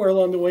 somewhere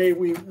along the way,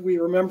 we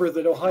remember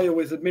that Ohio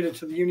was admitted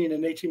to the Union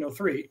in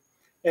 1803.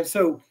 And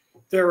so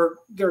there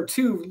are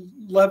two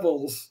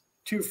levels,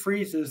 two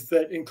freezes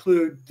that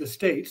include the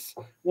states.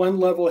 One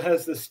level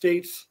has the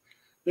states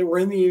that were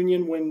in the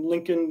Union when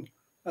Lincoln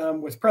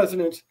was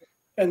president,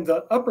 and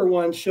the upper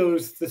one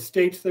shows the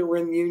states that were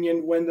in the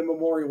Union when the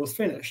memorial was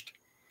finished.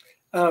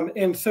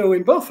 And so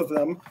in both of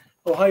them,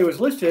 Ohio is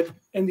listed,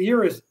 and the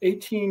year is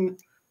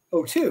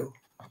 1802.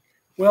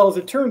 Well, as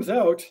it turns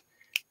out,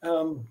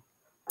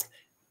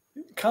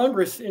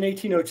 Congress in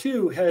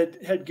 1802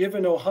 had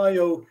given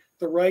Ohio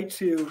the right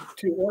to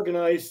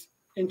organize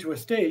into a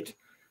state,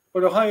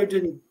 but Ohio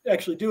didn't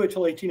actually do it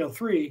till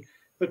 1803.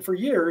 But for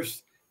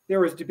years, there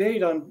was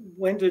debate on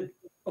when did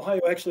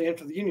Ohio actually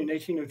enter the Union,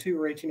 1802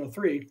 or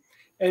 1803.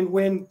 And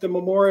when the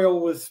memorial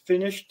was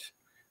finished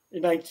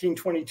in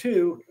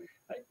 1922,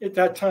 at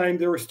that time,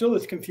 there was still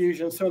this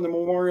confusion. So in the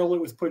memorial,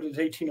 it was put as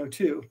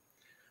 1802.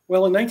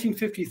 Well, in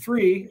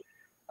 1953,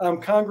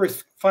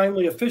 Congress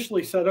finally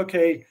officially said,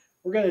 okay,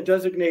 we're going to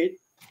designate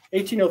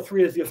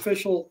 1803 as the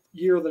official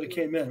year that it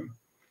came in.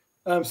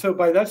 So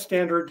by that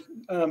standard,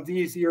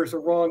 these years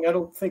are wrong. I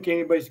don't think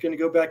anybody's going to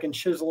go back and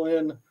chisel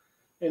in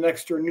an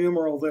extra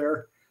numeral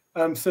there.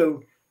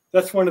 So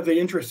that's one of the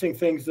interesting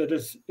things that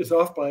is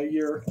off by a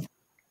year.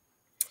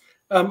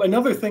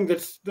 Another thing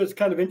that's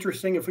kind of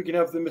interesting, if we can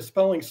have the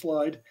misspelling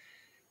slide,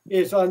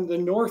 is on the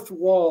north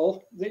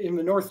wall, in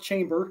the north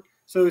chamber.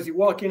 So as you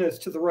walk in, it's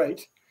to the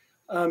right.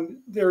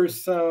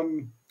 There's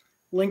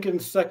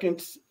Lincoln's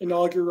second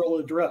inaugural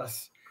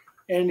address.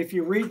 And if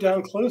you read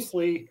down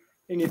closely,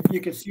 and if you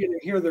can see it in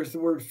here, there's the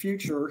word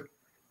future.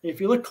 And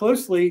if you look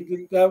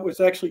closely, that was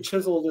actually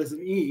chiseled as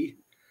an E.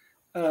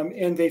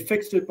 And they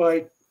fixed it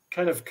by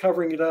kind of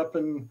covering it up,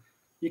 and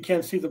you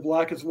can't see the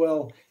black as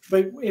well.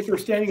 But if you're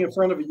standing in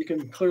front of it, you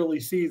can clearly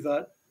see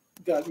that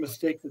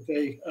mistake that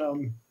they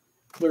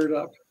cleared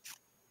up.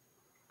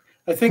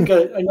 I think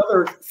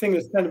another thing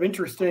that's kind of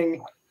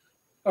interesting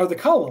are the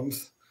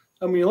columns.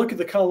 When you look at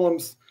the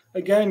columns,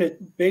 again,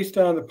 it's based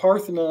on the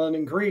Parthenon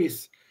in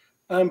Greece.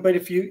 But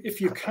if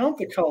you count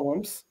the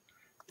columns,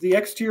 the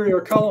exterior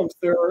columns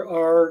there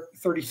are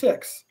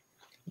 36.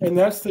 And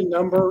that's the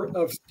number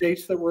of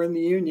states that were in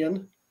the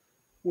Union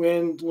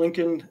when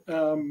Lincoln,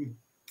 when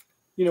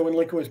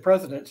Lincoln was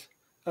president.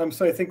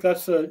 So I think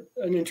that's an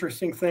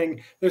interesting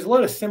thing. There's a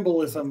lot of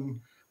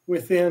symbolism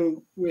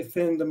within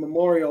the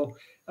memorial.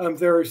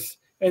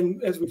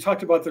 And as we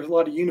talked about, there's a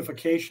lot of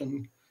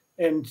unification.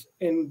 And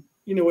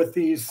with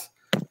these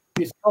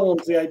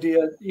columns, the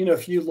idea,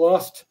 if you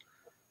lost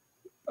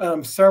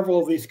several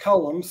of these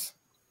columns,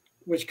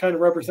 which kind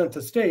of represent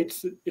the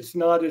states, it's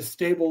not as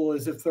stable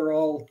as if they're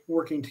all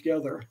working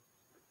together.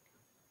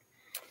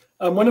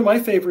 One of my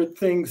favorite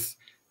things,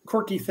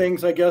 quirky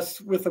things, I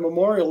guess, with the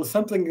memorial is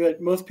something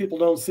that most people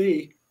don't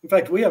see. In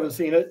fact, we haven't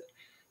seen it.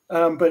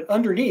 But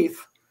underneath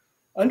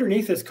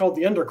is called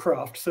the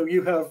undercroft. So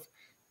you have,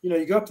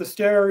 you go up the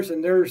stairs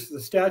and there's the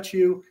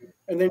statue,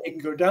 and then you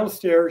can go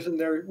downstairs and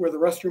there where the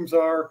restrooms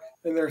are,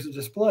 and there's a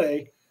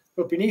display.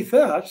 But beneath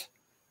that,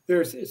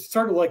 it's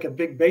sort of like a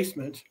big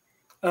basement.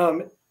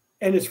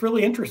 And it's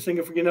really interesting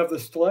if we can have the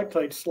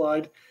stalactite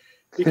slide,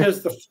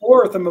 because the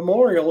floor of the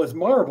memorial is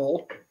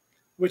marble,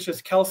 which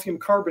is calcium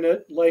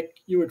carbonate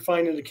like you would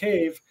find in a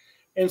cave.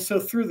 And so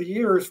through the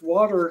years,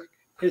 water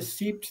has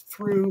seeped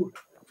through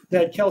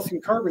that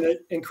calcium carbonate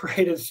and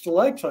created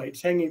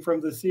stalactites hanging from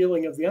the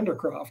ceiling of the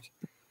undercroft.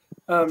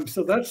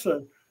 So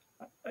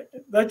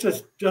that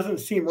just doesn't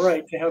seem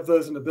right to have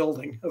those in a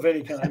building of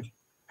any kind.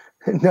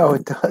 No,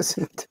 it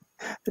doesn't.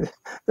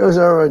 Those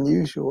are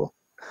unusual.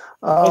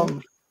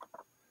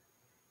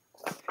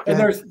 And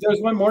there's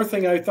one more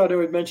thing I thought I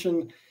would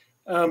mention.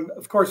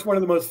 Of course, one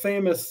of the most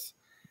famous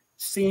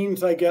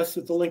scenes, I guess,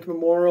 at the Lincoln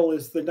Memorial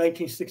is the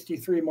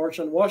 1963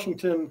 March on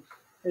Washington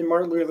and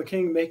Martin Luther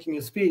King making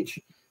a speech.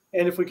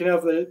 And if we can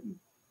have the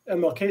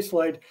MLK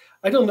slide,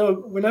 I don't know,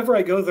 whenever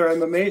I go there,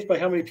 I'm amazed by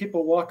how many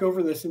people walk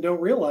over this and don't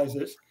realize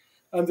it.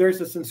 There's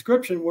this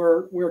inscription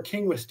where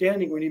King was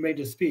standing when he made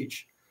his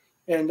speech.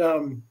 And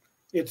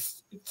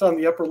it's on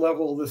the upper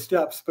level of the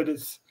steps, but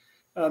it's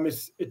when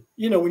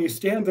you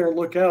stand there and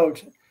look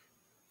out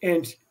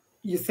and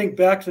you think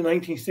back to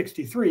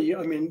 1963,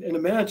 and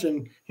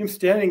imagine him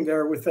standing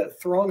there with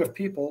that throng of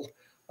people.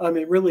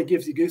 It really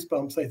gives you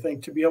goosebumps, I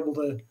think, to be able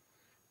to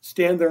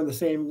stand there in the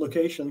same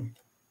location.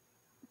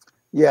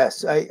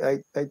 Yes,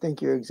 I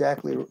think you're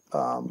exactly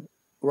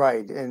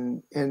right.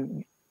 And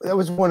that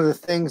was one of the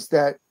things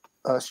that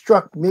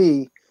struck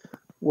me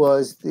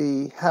was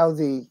how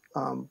the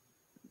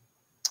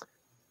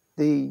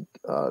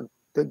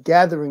the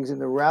gatherings and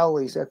the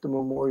rallies at the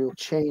memorial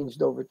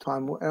changed over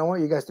time. And I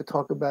want you guys to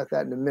talk about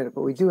that in a minute.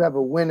 But we do have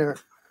a winner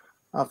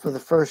for the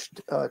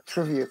first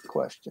trivia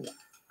question.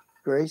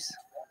 Grace?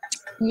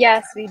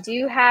 Yes, we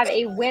do have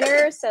a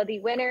winner. So the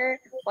winner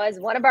was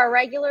one of our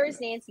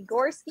regulars, Nancy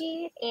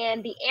Gorski.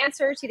 And the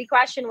answer to the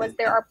question was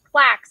there are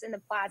plaques in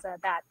the plaza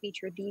that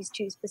feature these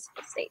two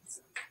specific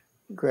states.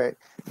 Great.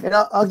 And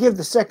I'll give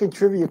the second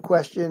trivia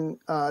question.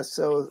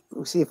 So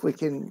we'll see if we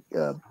can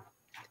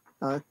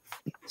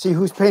see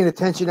who's paying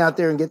attention out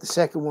there and get the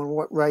second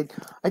one right.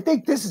 I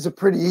think this is a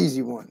pretty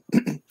easy one.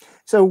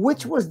 So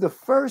which was the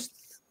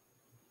first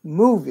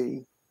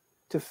movie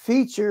to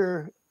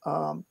feature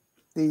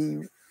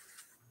the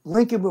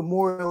Lincoln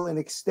Memorial in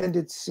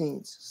extended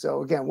scenes?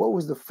 So again, what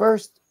was the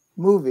first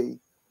movie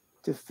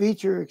to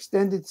feature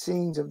extended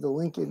scenes of the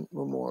Lincoln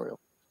Memorial?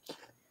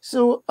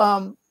 So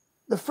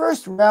the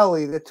first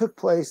rally that took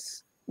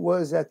place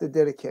was at the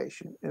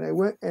dedication, and I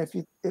went. If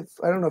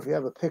I don't know if you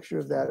have a picture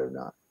of that or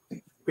not.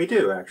 We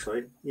do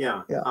actually,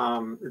 yeah.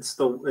 Yeah. It's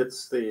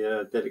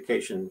the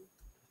dedication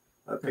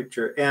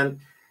picture, and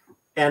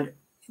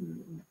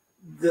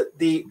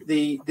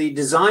the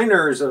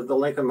designers of the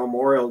Lincoln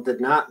Memorial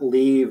did not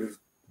leave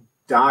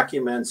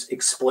documents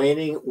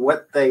explaining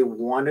what they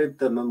wanted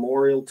the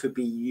memorial to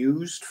be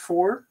used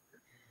for,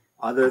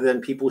 other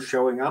than people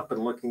showing up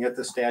and looking at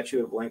the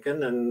statue of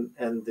Lincoln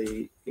and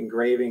the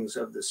engravings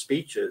of the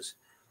speeches.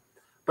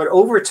 But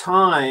over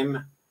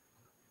time,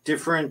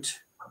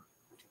 different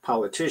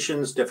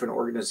politicians, different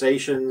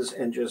organizations,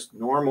 and just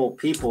normal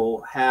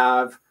people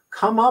have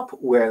come up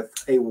with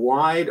a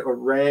wide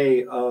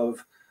array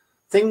of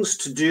things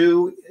to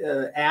do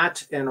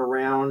at and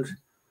around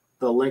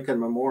the Lincoln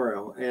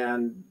Memorial.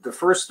 And the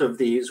first of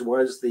these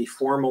was the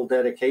formal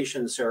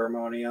dedication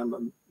ceremony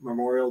on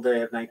Memorial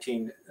Day of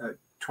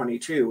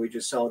 1922. We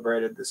just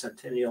celebrated the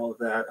centennial of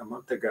that a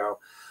month ago,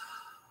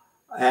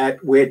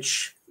 at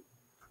which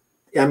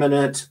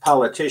eminent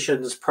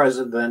politicians,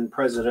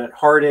 President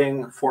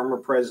Harding, former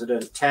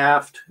President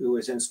Taft, who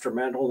was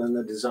instrumental in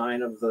the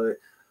design of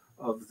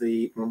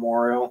the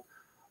memorial,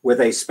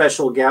 with a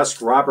special guest,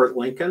 Robert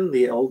Lincoln,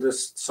 the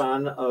eldest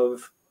son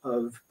of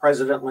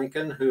President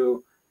Lincoln,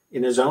 who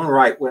in his own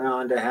right went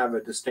on to have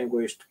a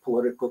distinguished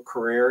political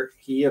career.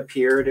 He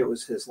appeared. It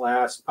was his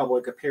last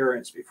public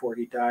appearance before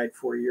he died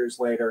 4 years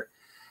later.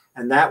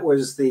 And that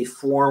was the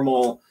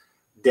formal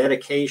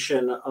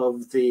dedication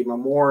of the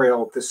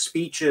memorial. The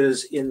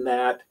speeches in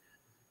that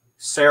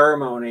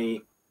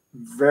ceremony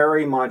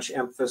very much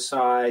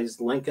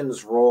emphasized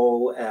Lincoln's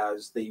role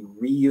as the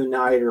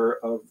reuniter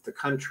of the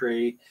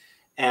country.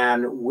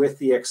 And with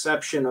the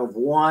exception of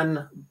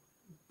one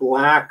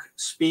Black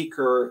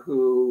speaker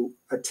who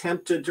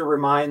attempted to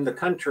remind the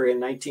country in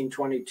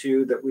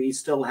 1922 that we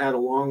still had a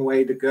long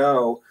way to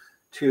go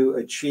to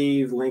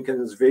achieve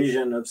Lincoln's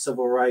vision of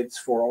civil rights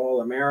for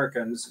all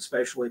Americans,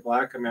 especially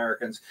Black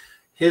Americans,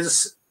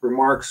 his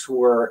remarks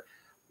were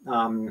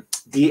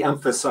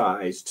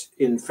de-emphasized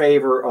in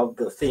favor of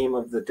the theme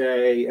of the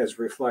day as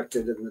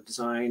reflected in the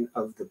design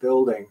of the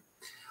building.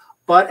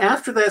 But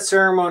after that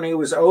ceremony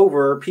was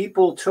over,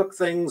 people took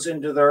things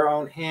into their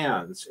own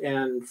hands.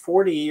 And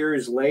 40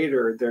 years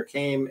later, there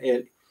came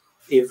an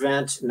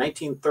event,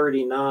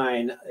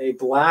 1939, a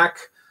Black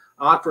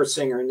opera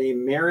singer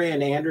named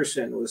Marian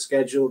Anderson was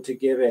scheduled to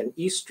give an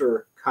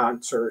Easter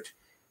concert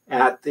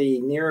at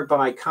the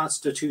nearby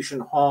Constitution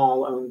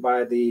Hall, owned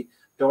by the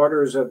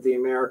Daughters of the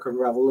American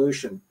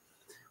Revolution.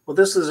 Well,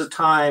 this is a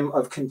time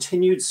of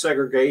continued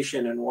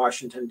segregation in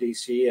Washington,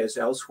 D.C., as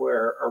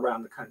elsewhere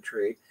around the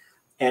country.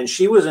 And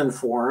she was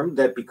informed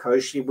that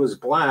because she was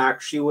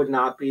Black, she would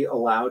not be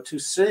allowed to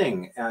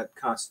sing at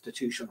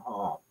Constitution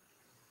Hall.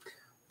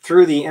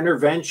 Through the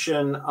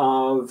intervention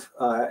of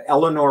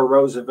Eleanor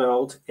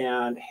Roosevelt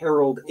and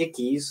Harold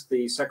Ickes,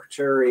 the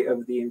Secretary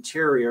of the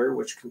Interior,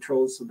 which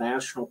controls the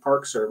National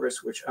Park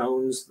Service, which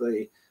owns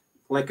the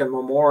Lincoln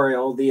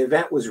Memorial, the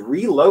event was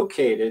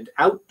relocated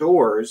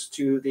outdoors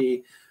to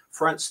the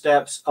front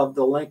steps of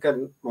the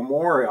Lincoln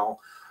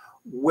Memorial,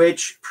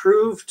 which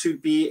proved to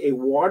be a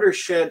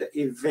watershed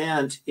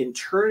event in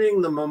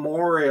turning the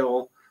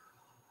memorial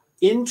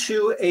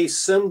into a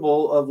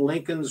symbol of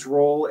Lincoln's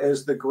role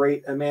as the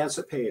great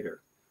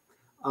emancipator.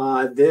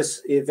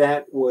 This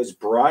event was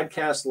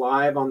broadcast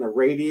live on the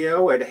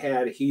radio. It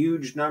had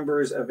huge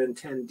numbers of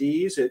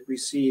attendees. It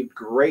received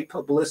great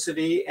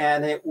publicity,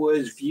 and it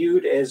was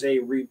viewed as a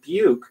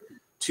rebuke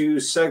to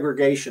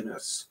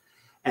segregationists.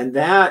 And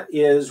that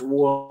is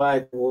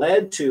what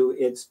led to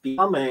its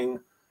becoming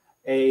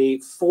a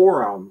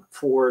forum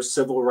for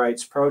civil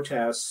rights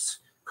protests,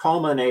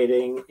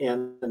 culminating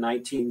in the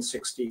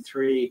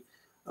 1963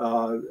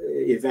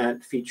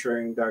 event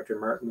featuring Dr.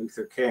 Martin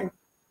Luther King.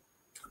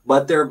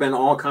 But there have been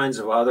all kinds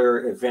of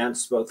other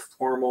events, both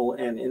formal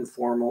and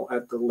informal,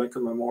 at the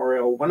Lincoln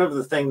Memorial. One of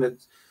the thing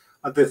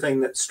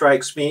that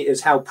strikes me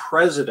is how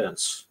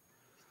presidents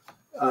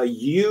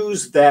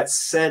use that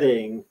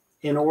setting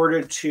in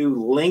order to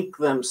link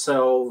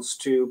themselves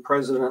to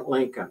President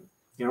Lincoln.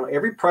 You know,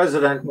 every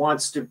president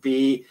wants to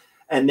be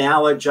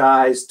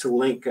analogize to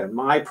Lincoln.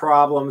 My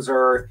problems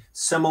are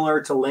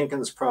similar to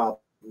Lincoln's problems.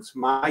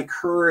 My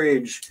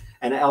courage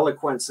and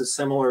eloquence is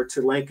similar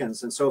to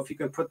Lincoln's. And so if you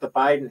can put the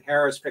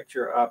Biden-Harris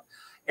picture up,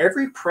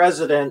 every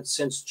president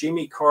since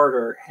Jimmy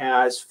Carter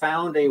has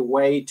found a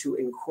way to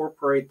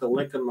incorporate the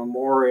Lincoln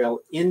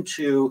Memorial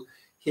into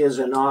his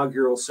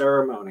inaugural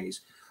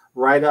ceremonies,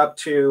 right up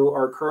to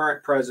our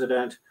current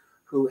president,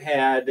 who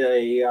had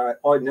a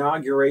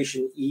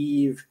inauguration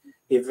eve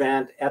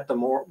event at the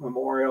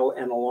memorial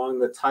and along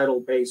the tidal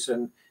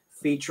basin,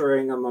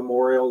 featuring a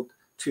memorial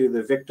to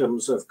the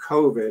victims of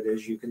COVID,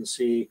 as you can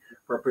see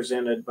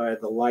represented by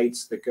the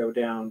lights that go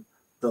down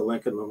the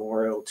Lincoln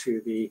Memorial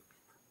to the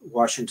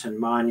Washington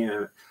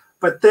Monument.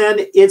 But then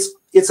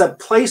it's a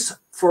place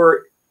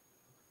for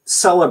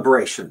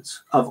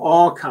celebrations of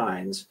all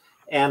kinds.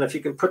 And if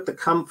you can put the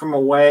Come From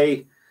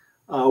Away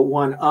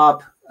one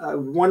up,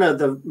 one of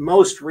the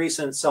most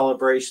recent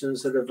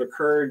celebrations that have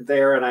occurred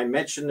there, and I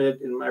mentioned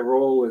it in my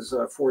role as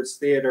a Ford's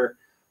Theater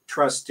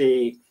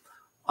trustee,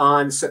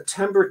 on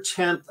September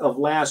 10th of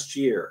last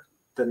year,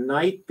 the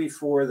night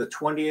before the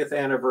 20th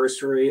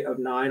anniversary of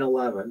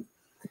 9/11,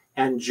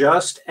 and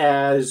just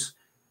as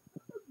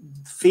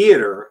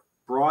theater,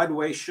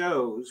 Broadway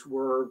shows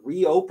were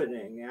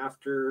reopening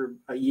after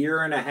a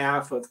year and a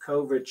half of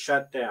COVID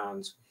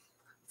shutdowns,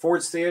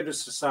 Ford's Theater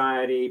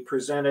Society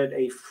presented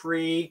a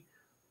free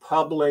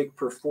public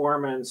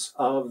performance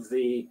of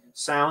the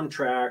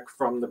soundtrack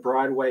from the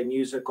Broadway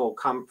musical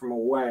Come From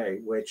Away,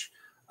 which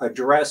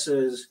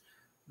addresses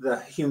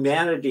the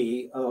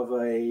humanity of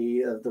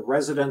the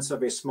residents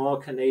of a small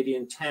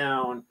Canadian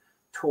town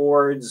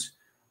towards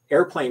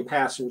airplane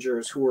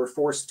passengers who were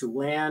forced to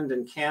land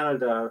in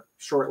Canada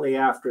shortly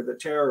after the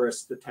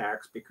terrorist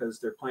attacks because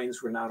their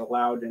planes were not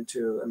allowed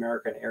into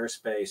American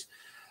airspace.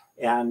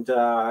 And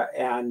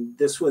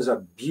this was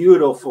a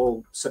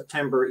beautiful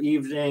September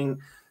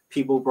evening.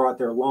 People brought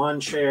their lawn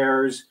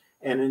chairs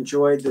and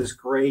enjoyed this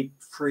great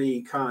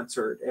free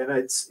concert. And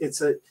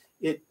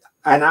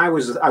and I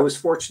was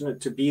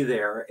fortunate to be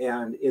there,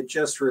 and it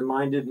just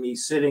reminded me,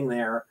 sitting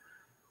there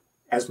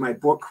as my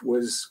book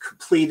was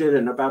completed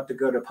and about to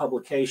go to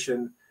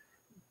publication,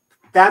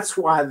 that's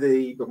why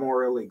the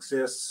memorial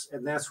exists,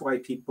 and that's why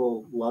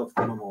people love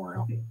the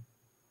memorial.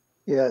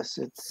 Yes,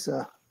 it's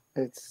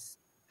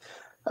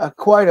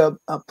quite a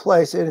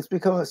place, and it's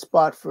become a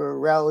spot for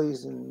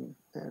rallies and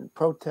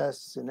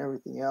protests and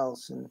everything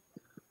else. And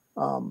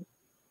and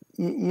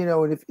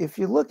if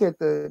you look at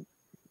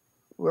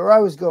where I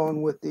was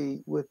going with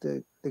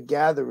the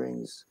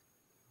gatherings,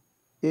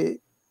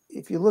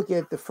 if you look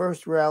at the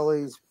first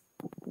rallies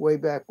way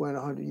back when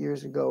 100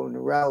 years ago and the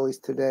rallies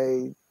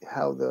today,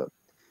 how the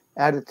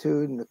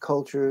attitude and the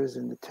cultures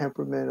and the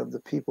temperament of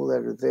the people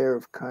that are there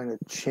have kind of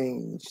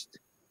changed,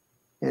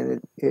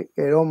 and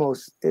it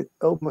almost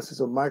is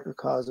a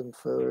microcosm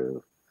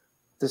for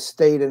the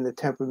state and the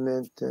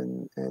temperament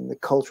and the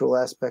cultural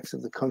aspects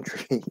of the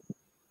country.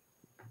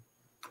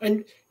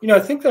 And I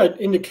think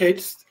that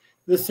indicates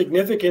the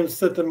significance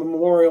that the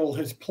memorial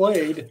has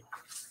played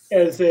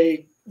as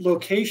a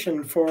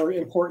location for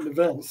important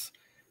events,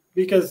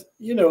 because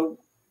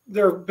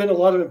there have been a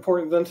lot of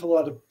important events, a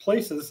lot of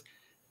places,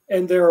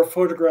 and there are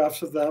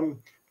photographs of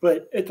them.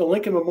 But at the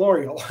Lincoln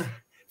Memorial,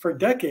 for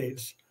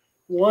decades,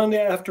 one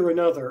after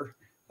another,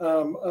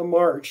 a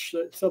march,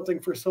 something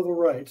for civil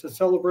rights, a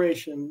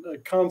celebration, a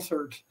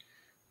concert,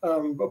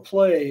 a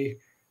play,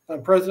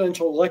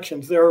 presidential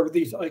elections. There are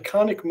these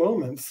iconic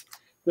moments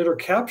that are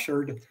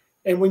captured.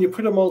 And when you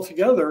put them all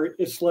together,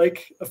 it's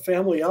like a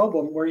family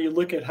album where you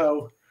look at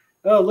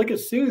look at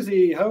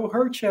Susie, how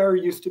her chair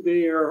used to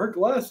be, or her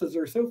glasses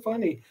are so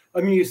funny.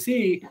 I mean, you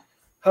see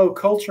how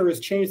culture has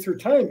changed through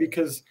time,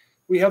 because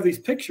we have these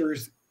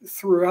pictures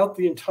throughout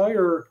the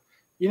entire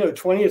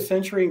 20th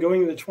century and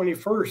going into the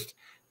 21st,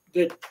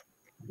 that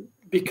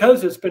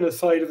because it's been a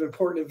site of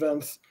important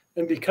events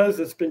and because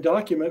it's been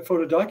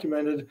photo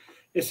documented,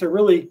 it's a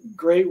really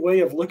great way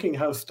of looking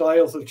how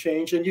styles have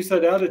changed. And you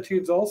said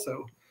attitudes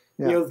also,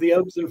 the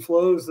ebbs and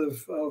flows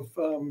of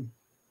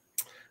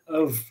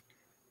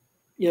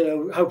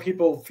how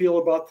people feel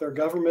about their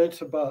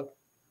government, about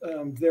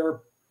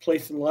their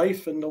place in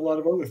life, and a lot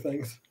of other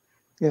things.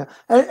 Yeah,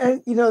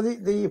 and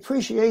the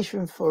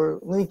appreciation for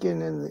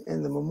Lincoln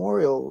and the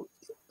memorial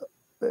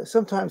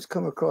sometimes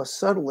come across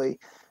subtly.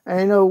 And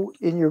I know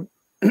in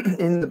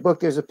the book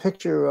there's a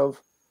picture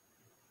of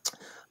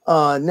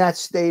Nat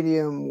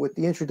Stadium with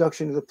the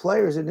introduction of the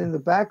players, and in the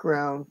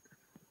background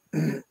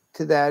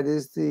to that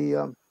is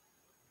the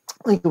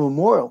Lincoln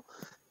Memorial.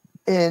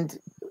 And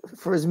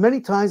for as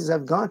many times as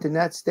I've gone to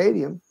Nat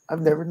Stadium,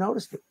 I've never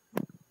noticed it.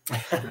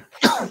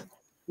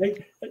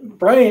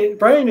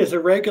 Brian is a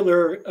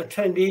regular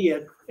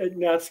attendee at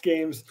Nats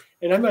games,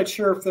 and I'm not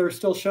sure if they're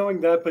still showing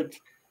that, but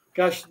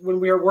gosh, when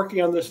we were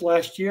working on this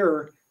last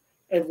year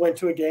and went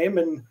to a game,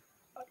 and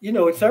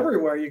it's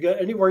everywhere.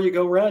 Anywhere you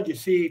go around, you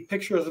see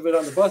pictures of it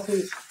on the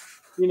buses,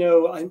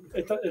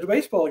 at a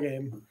baseball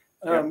game.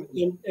 And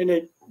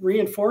it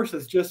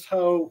reinforces just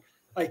how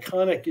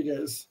iconic it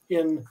is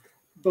in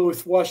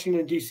both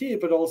Washington, D.C.,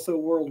 but also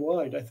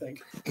worldwide, I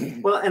think.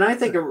 Well, and I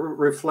think it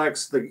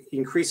reflects the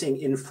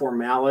increasing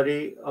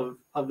informality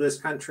of this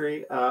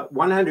country.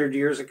 100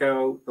 years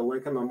ago, the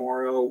Lincoln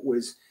Memorial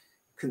was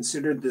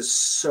considered this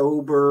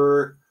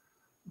sober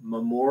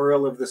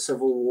memorial of the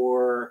Civil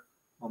War,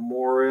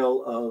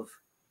 memorial of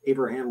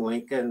Abraham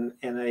Lincoln,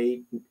 and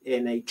a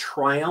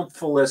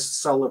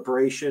triumphalist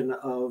celebration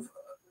of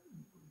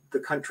the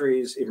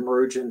country's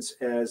emergence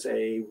as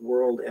a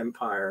world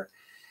empire.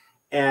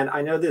 And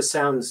I know this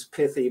sounds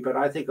pithy, but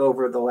I think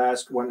over the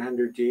last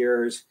 100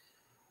 years,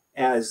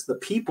 as the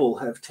people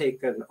have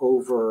taken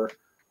over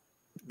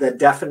the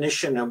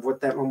definition of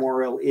what that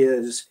memorial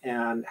is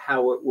and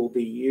how it will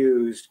be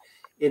used,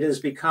 it has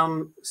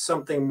become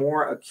something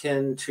more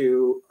akin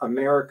to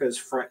America's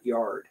front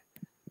yard,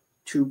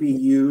 to be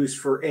used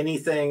for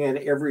anything and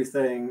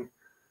everything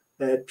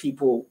that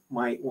people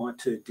might want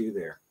to do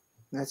there.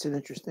 That's an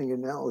interesting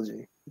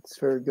analogy. It's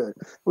very good.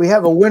 We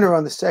have a winner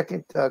on the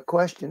second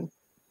question.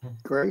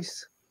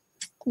 Grace?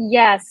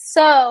 Yes.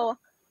 So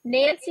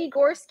Nancy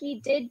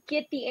Gorski did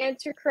get the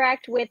answer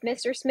correct with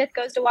Mr. Smith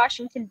Goes to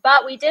Washington,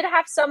 but we did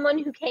have someone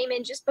who came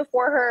in just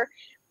before her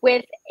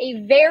with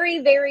a very,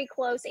 very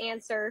close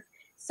answer.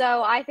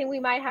 So I think we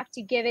might have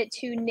to give it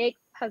to Nick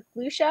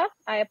Paglusha.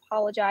 I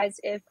apologize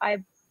if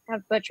I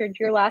have butchered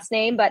your last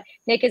name, but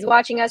Nick is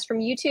watching us from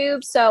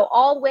YouTube. So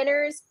all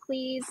winners,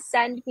 please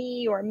send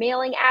me your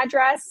mailing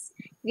address.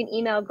 You can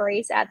email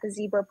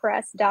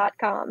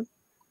grace@thezebrapress.com.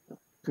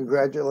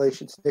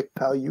 Congratulations, Nick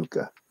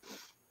Paluca.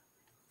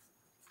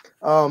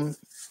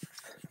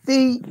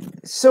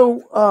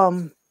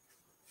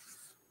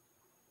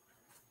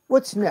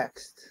 What's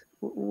next?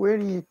 Where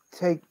do you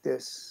take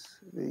this?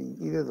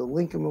 Either the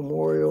Lincoln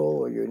Memorial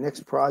or your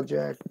next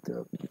project?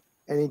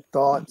 Any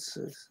thoughts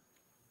as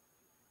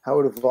how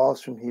it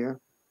evolves from here?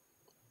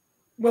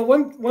 Well,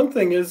 one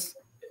thing is,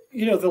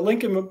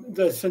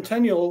 the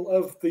centennial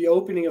of the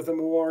opening of the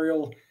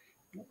memorial,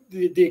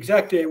 the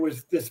exact day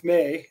was this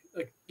May,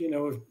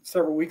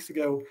 several weeks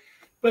ago.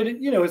 But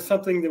it's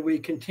something that we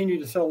continue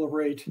to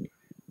celebrate,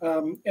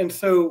 and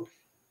so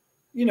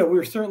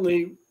we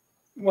certainly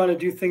want to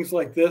do things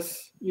like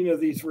this,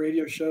 these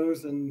radio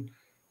shows, and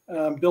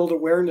build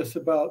awareness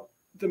about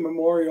the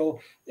memorial.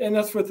 And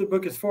that's what the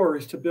book is for: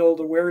 is to build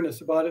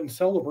awareness about it and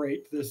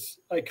celebrate this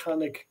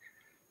iconic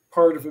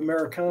part of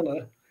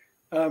Americana.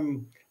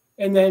 And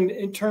then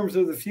in terms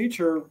of the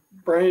future,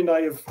 Brian and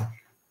I have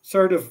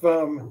sort of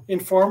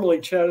informally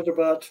chatted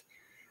about,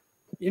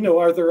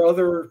 are there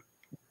other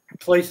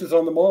places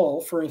on the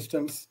mall, for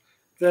instance,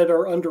 that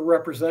are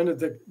underrepresented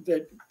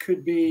that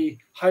could be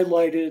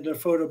highlighted in a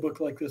photo book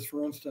like this,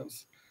 for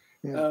instance.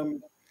 Yeah.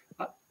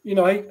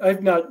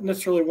 I've not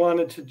necessarily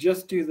wanted to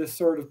just do this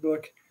sort of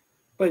book,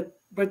 but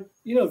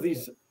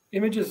these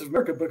Images of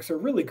America books are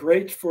really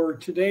great for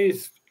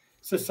today's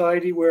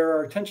society where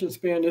our attention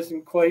span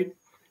isn't quite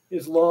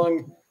as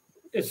long.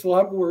 It's a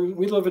lot more,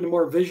 we live in a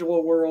more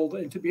visual world,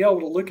 and to be able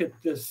to look at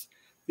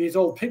these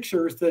old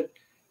pictures that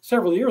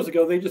several years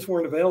ago, they just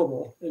weren't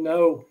available. And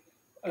now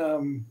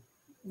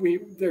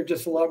they're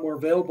just a lot more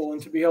available,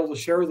 and to be able to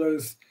share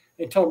those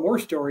and tell more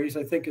stories,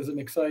 I think is an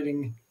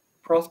exciting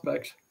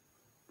prospect.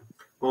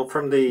 Well,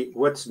 from the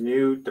What's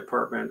New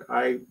department,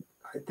 I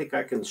think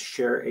I can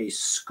share a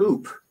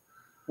scoop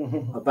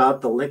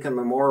about the Lincoln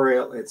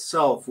Memorial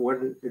itself.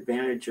 One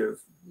advantage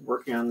of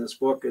working on this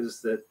book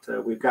is that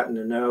we've gotten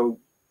to know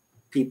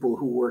people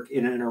who work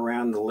in and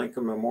around the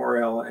Lincoln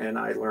Memorial, and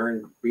I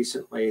learned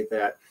recently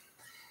that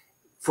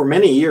for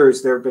many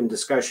years there have been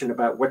discussion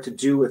about what to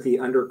do with the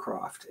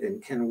Undercroft,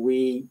 and can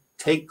we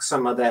take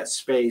some of that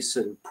space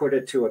and put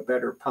it to a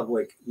better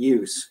public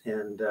use.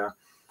 And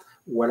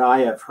what I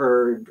have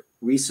heard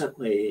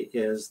recently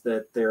is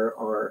that there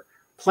are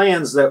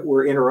plans that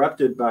were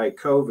interrupted by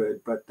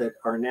COVID, but that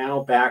are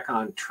now back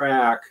on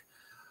track.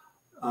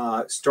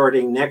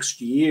 Starting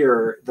next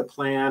year, the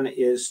plan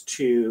is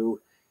to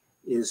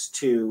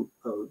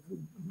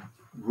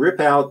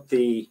rip out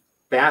the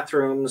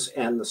bathrooms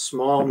and the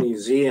small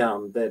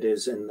museum that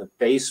is in the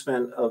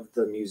basement of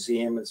the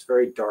museum. It's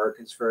very dark,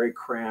 it's very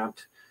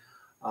cramped,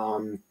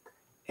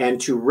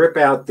 and to rip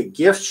out the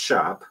gift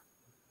shop,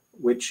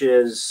 which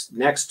is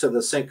next to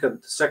the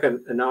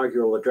second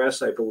inaugural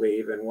address, I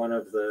believe, in one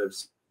of the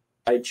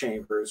side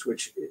chambers,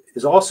 which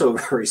is also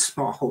very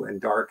small and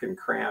dark and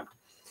cramped.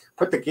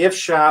 Put the gift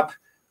shop,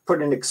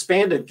 put an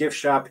expanded gift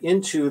shop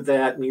into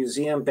that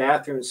museum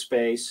bathroom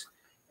space,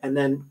 and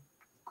then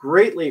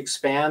greatly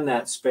expand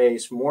that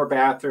space, more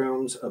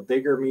bathrooms, a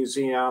bigger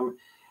museum,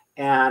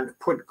 and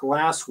put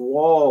glass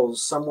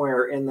walls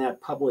somewhere in that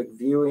public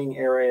viewing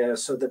area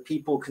so that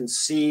people can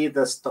see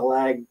the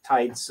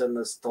stalactites and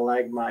the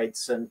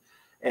stalagmites and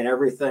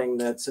everything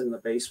that's in the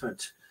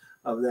basement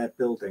of that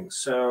building.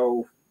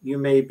 So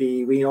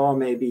we all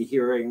may be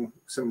hearing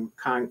some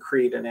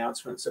concrete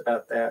announcements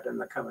about that in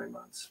the coming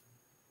months.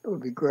 That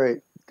would be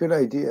great. Good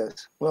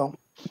ideas. Well,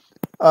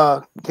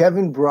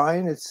 Kevin,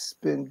 Brian, it's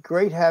been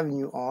great having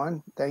you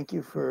on. Thank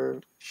you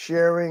for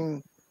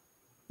sharing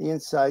the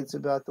insights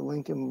about the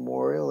Lincoln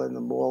Memorial and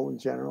the mall in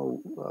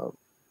general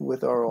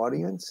with our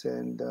audience.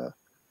 And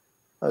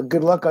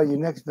good luck on your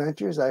next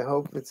ventures. I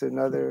hope it's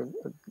another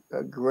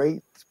a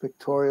great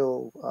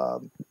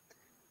pictorial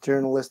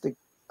journalistic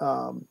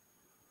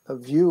a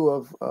view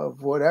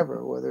of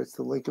whatever, whether it's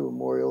the Lincoln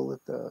Memorial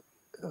at the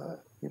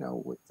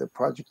with the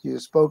project you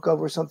just spoke of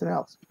or something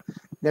else.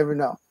 Never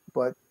know.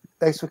 But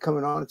thanks for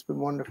coming on. It's been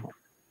wonderful.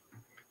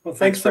 Well,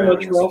 thanks so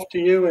much, Ralph, to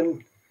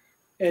you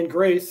and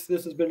Grace.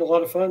 This has been a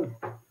lot of fun.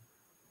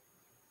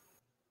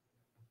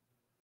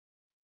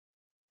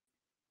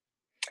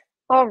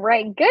 All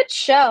right, good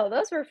show.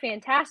 Those were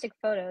fantastic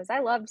photos. I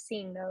loved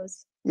seeing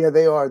those. Yeah,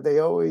 they are. They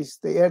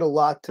add a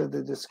lot to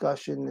the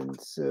discussion, and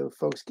so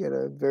folks get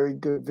a very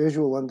good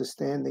visual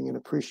understanding and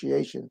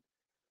appreciation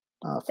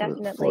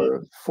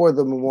for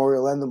the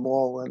memorial and the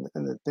mall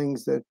and the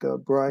things that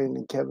Brian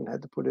and Kevin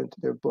had to put into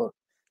their book.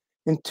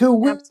 In 2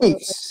 weeks,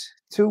 Absolutely.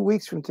 2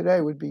 weeks from today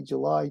would be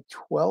July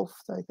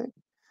 12th, I think.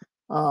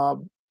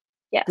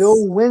 Yes.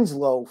 Bill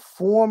Winslow,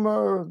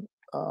 former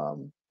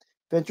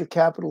venture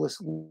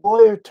capitalist,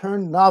 lawyer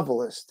turned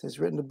novelist, has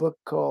written a book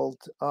called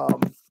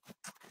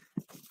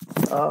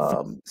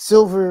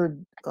Silver.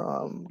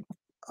 Gosh,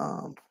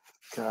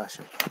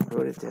 I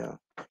wrote it down.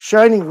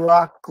 Shining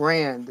Rock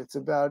Grand. It's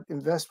about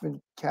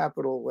investment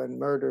capital and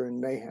murder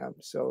and mayhem.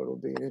 So it'll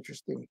be an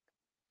interesting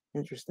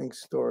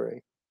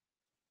story.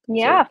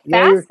 Yeah, so,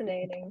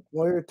 fascinating.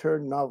 Lawyer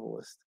turned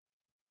novelist.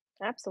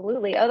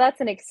 Absolutely. Oh, that's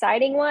an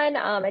exciting one.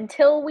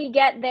 Until we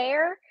get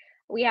there,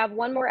 we have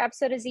one more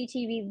episode of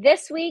ZTV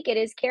this week. It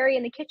is Carrie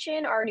in the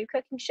Kitchen. Our new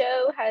cooking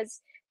show has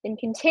been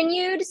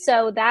continued,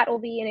 so that will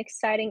be an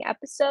exciting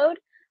episode.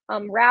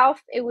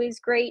 Ralph, it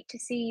was great to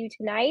see you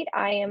tonight.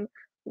 I am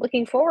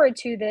looking forward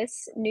to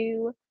this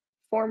new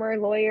former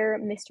lawyer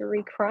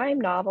mystery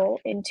crime novel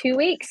in 2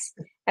 weeks.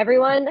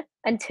 Everyone,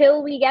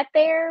 until we get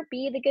there,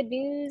 be the good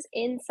news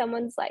in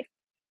someone's life.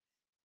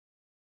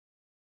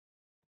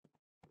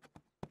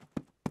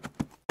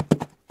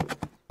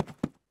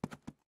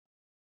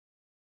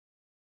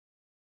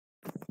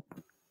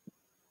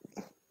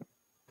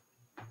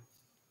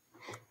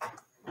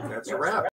 That's a wrap.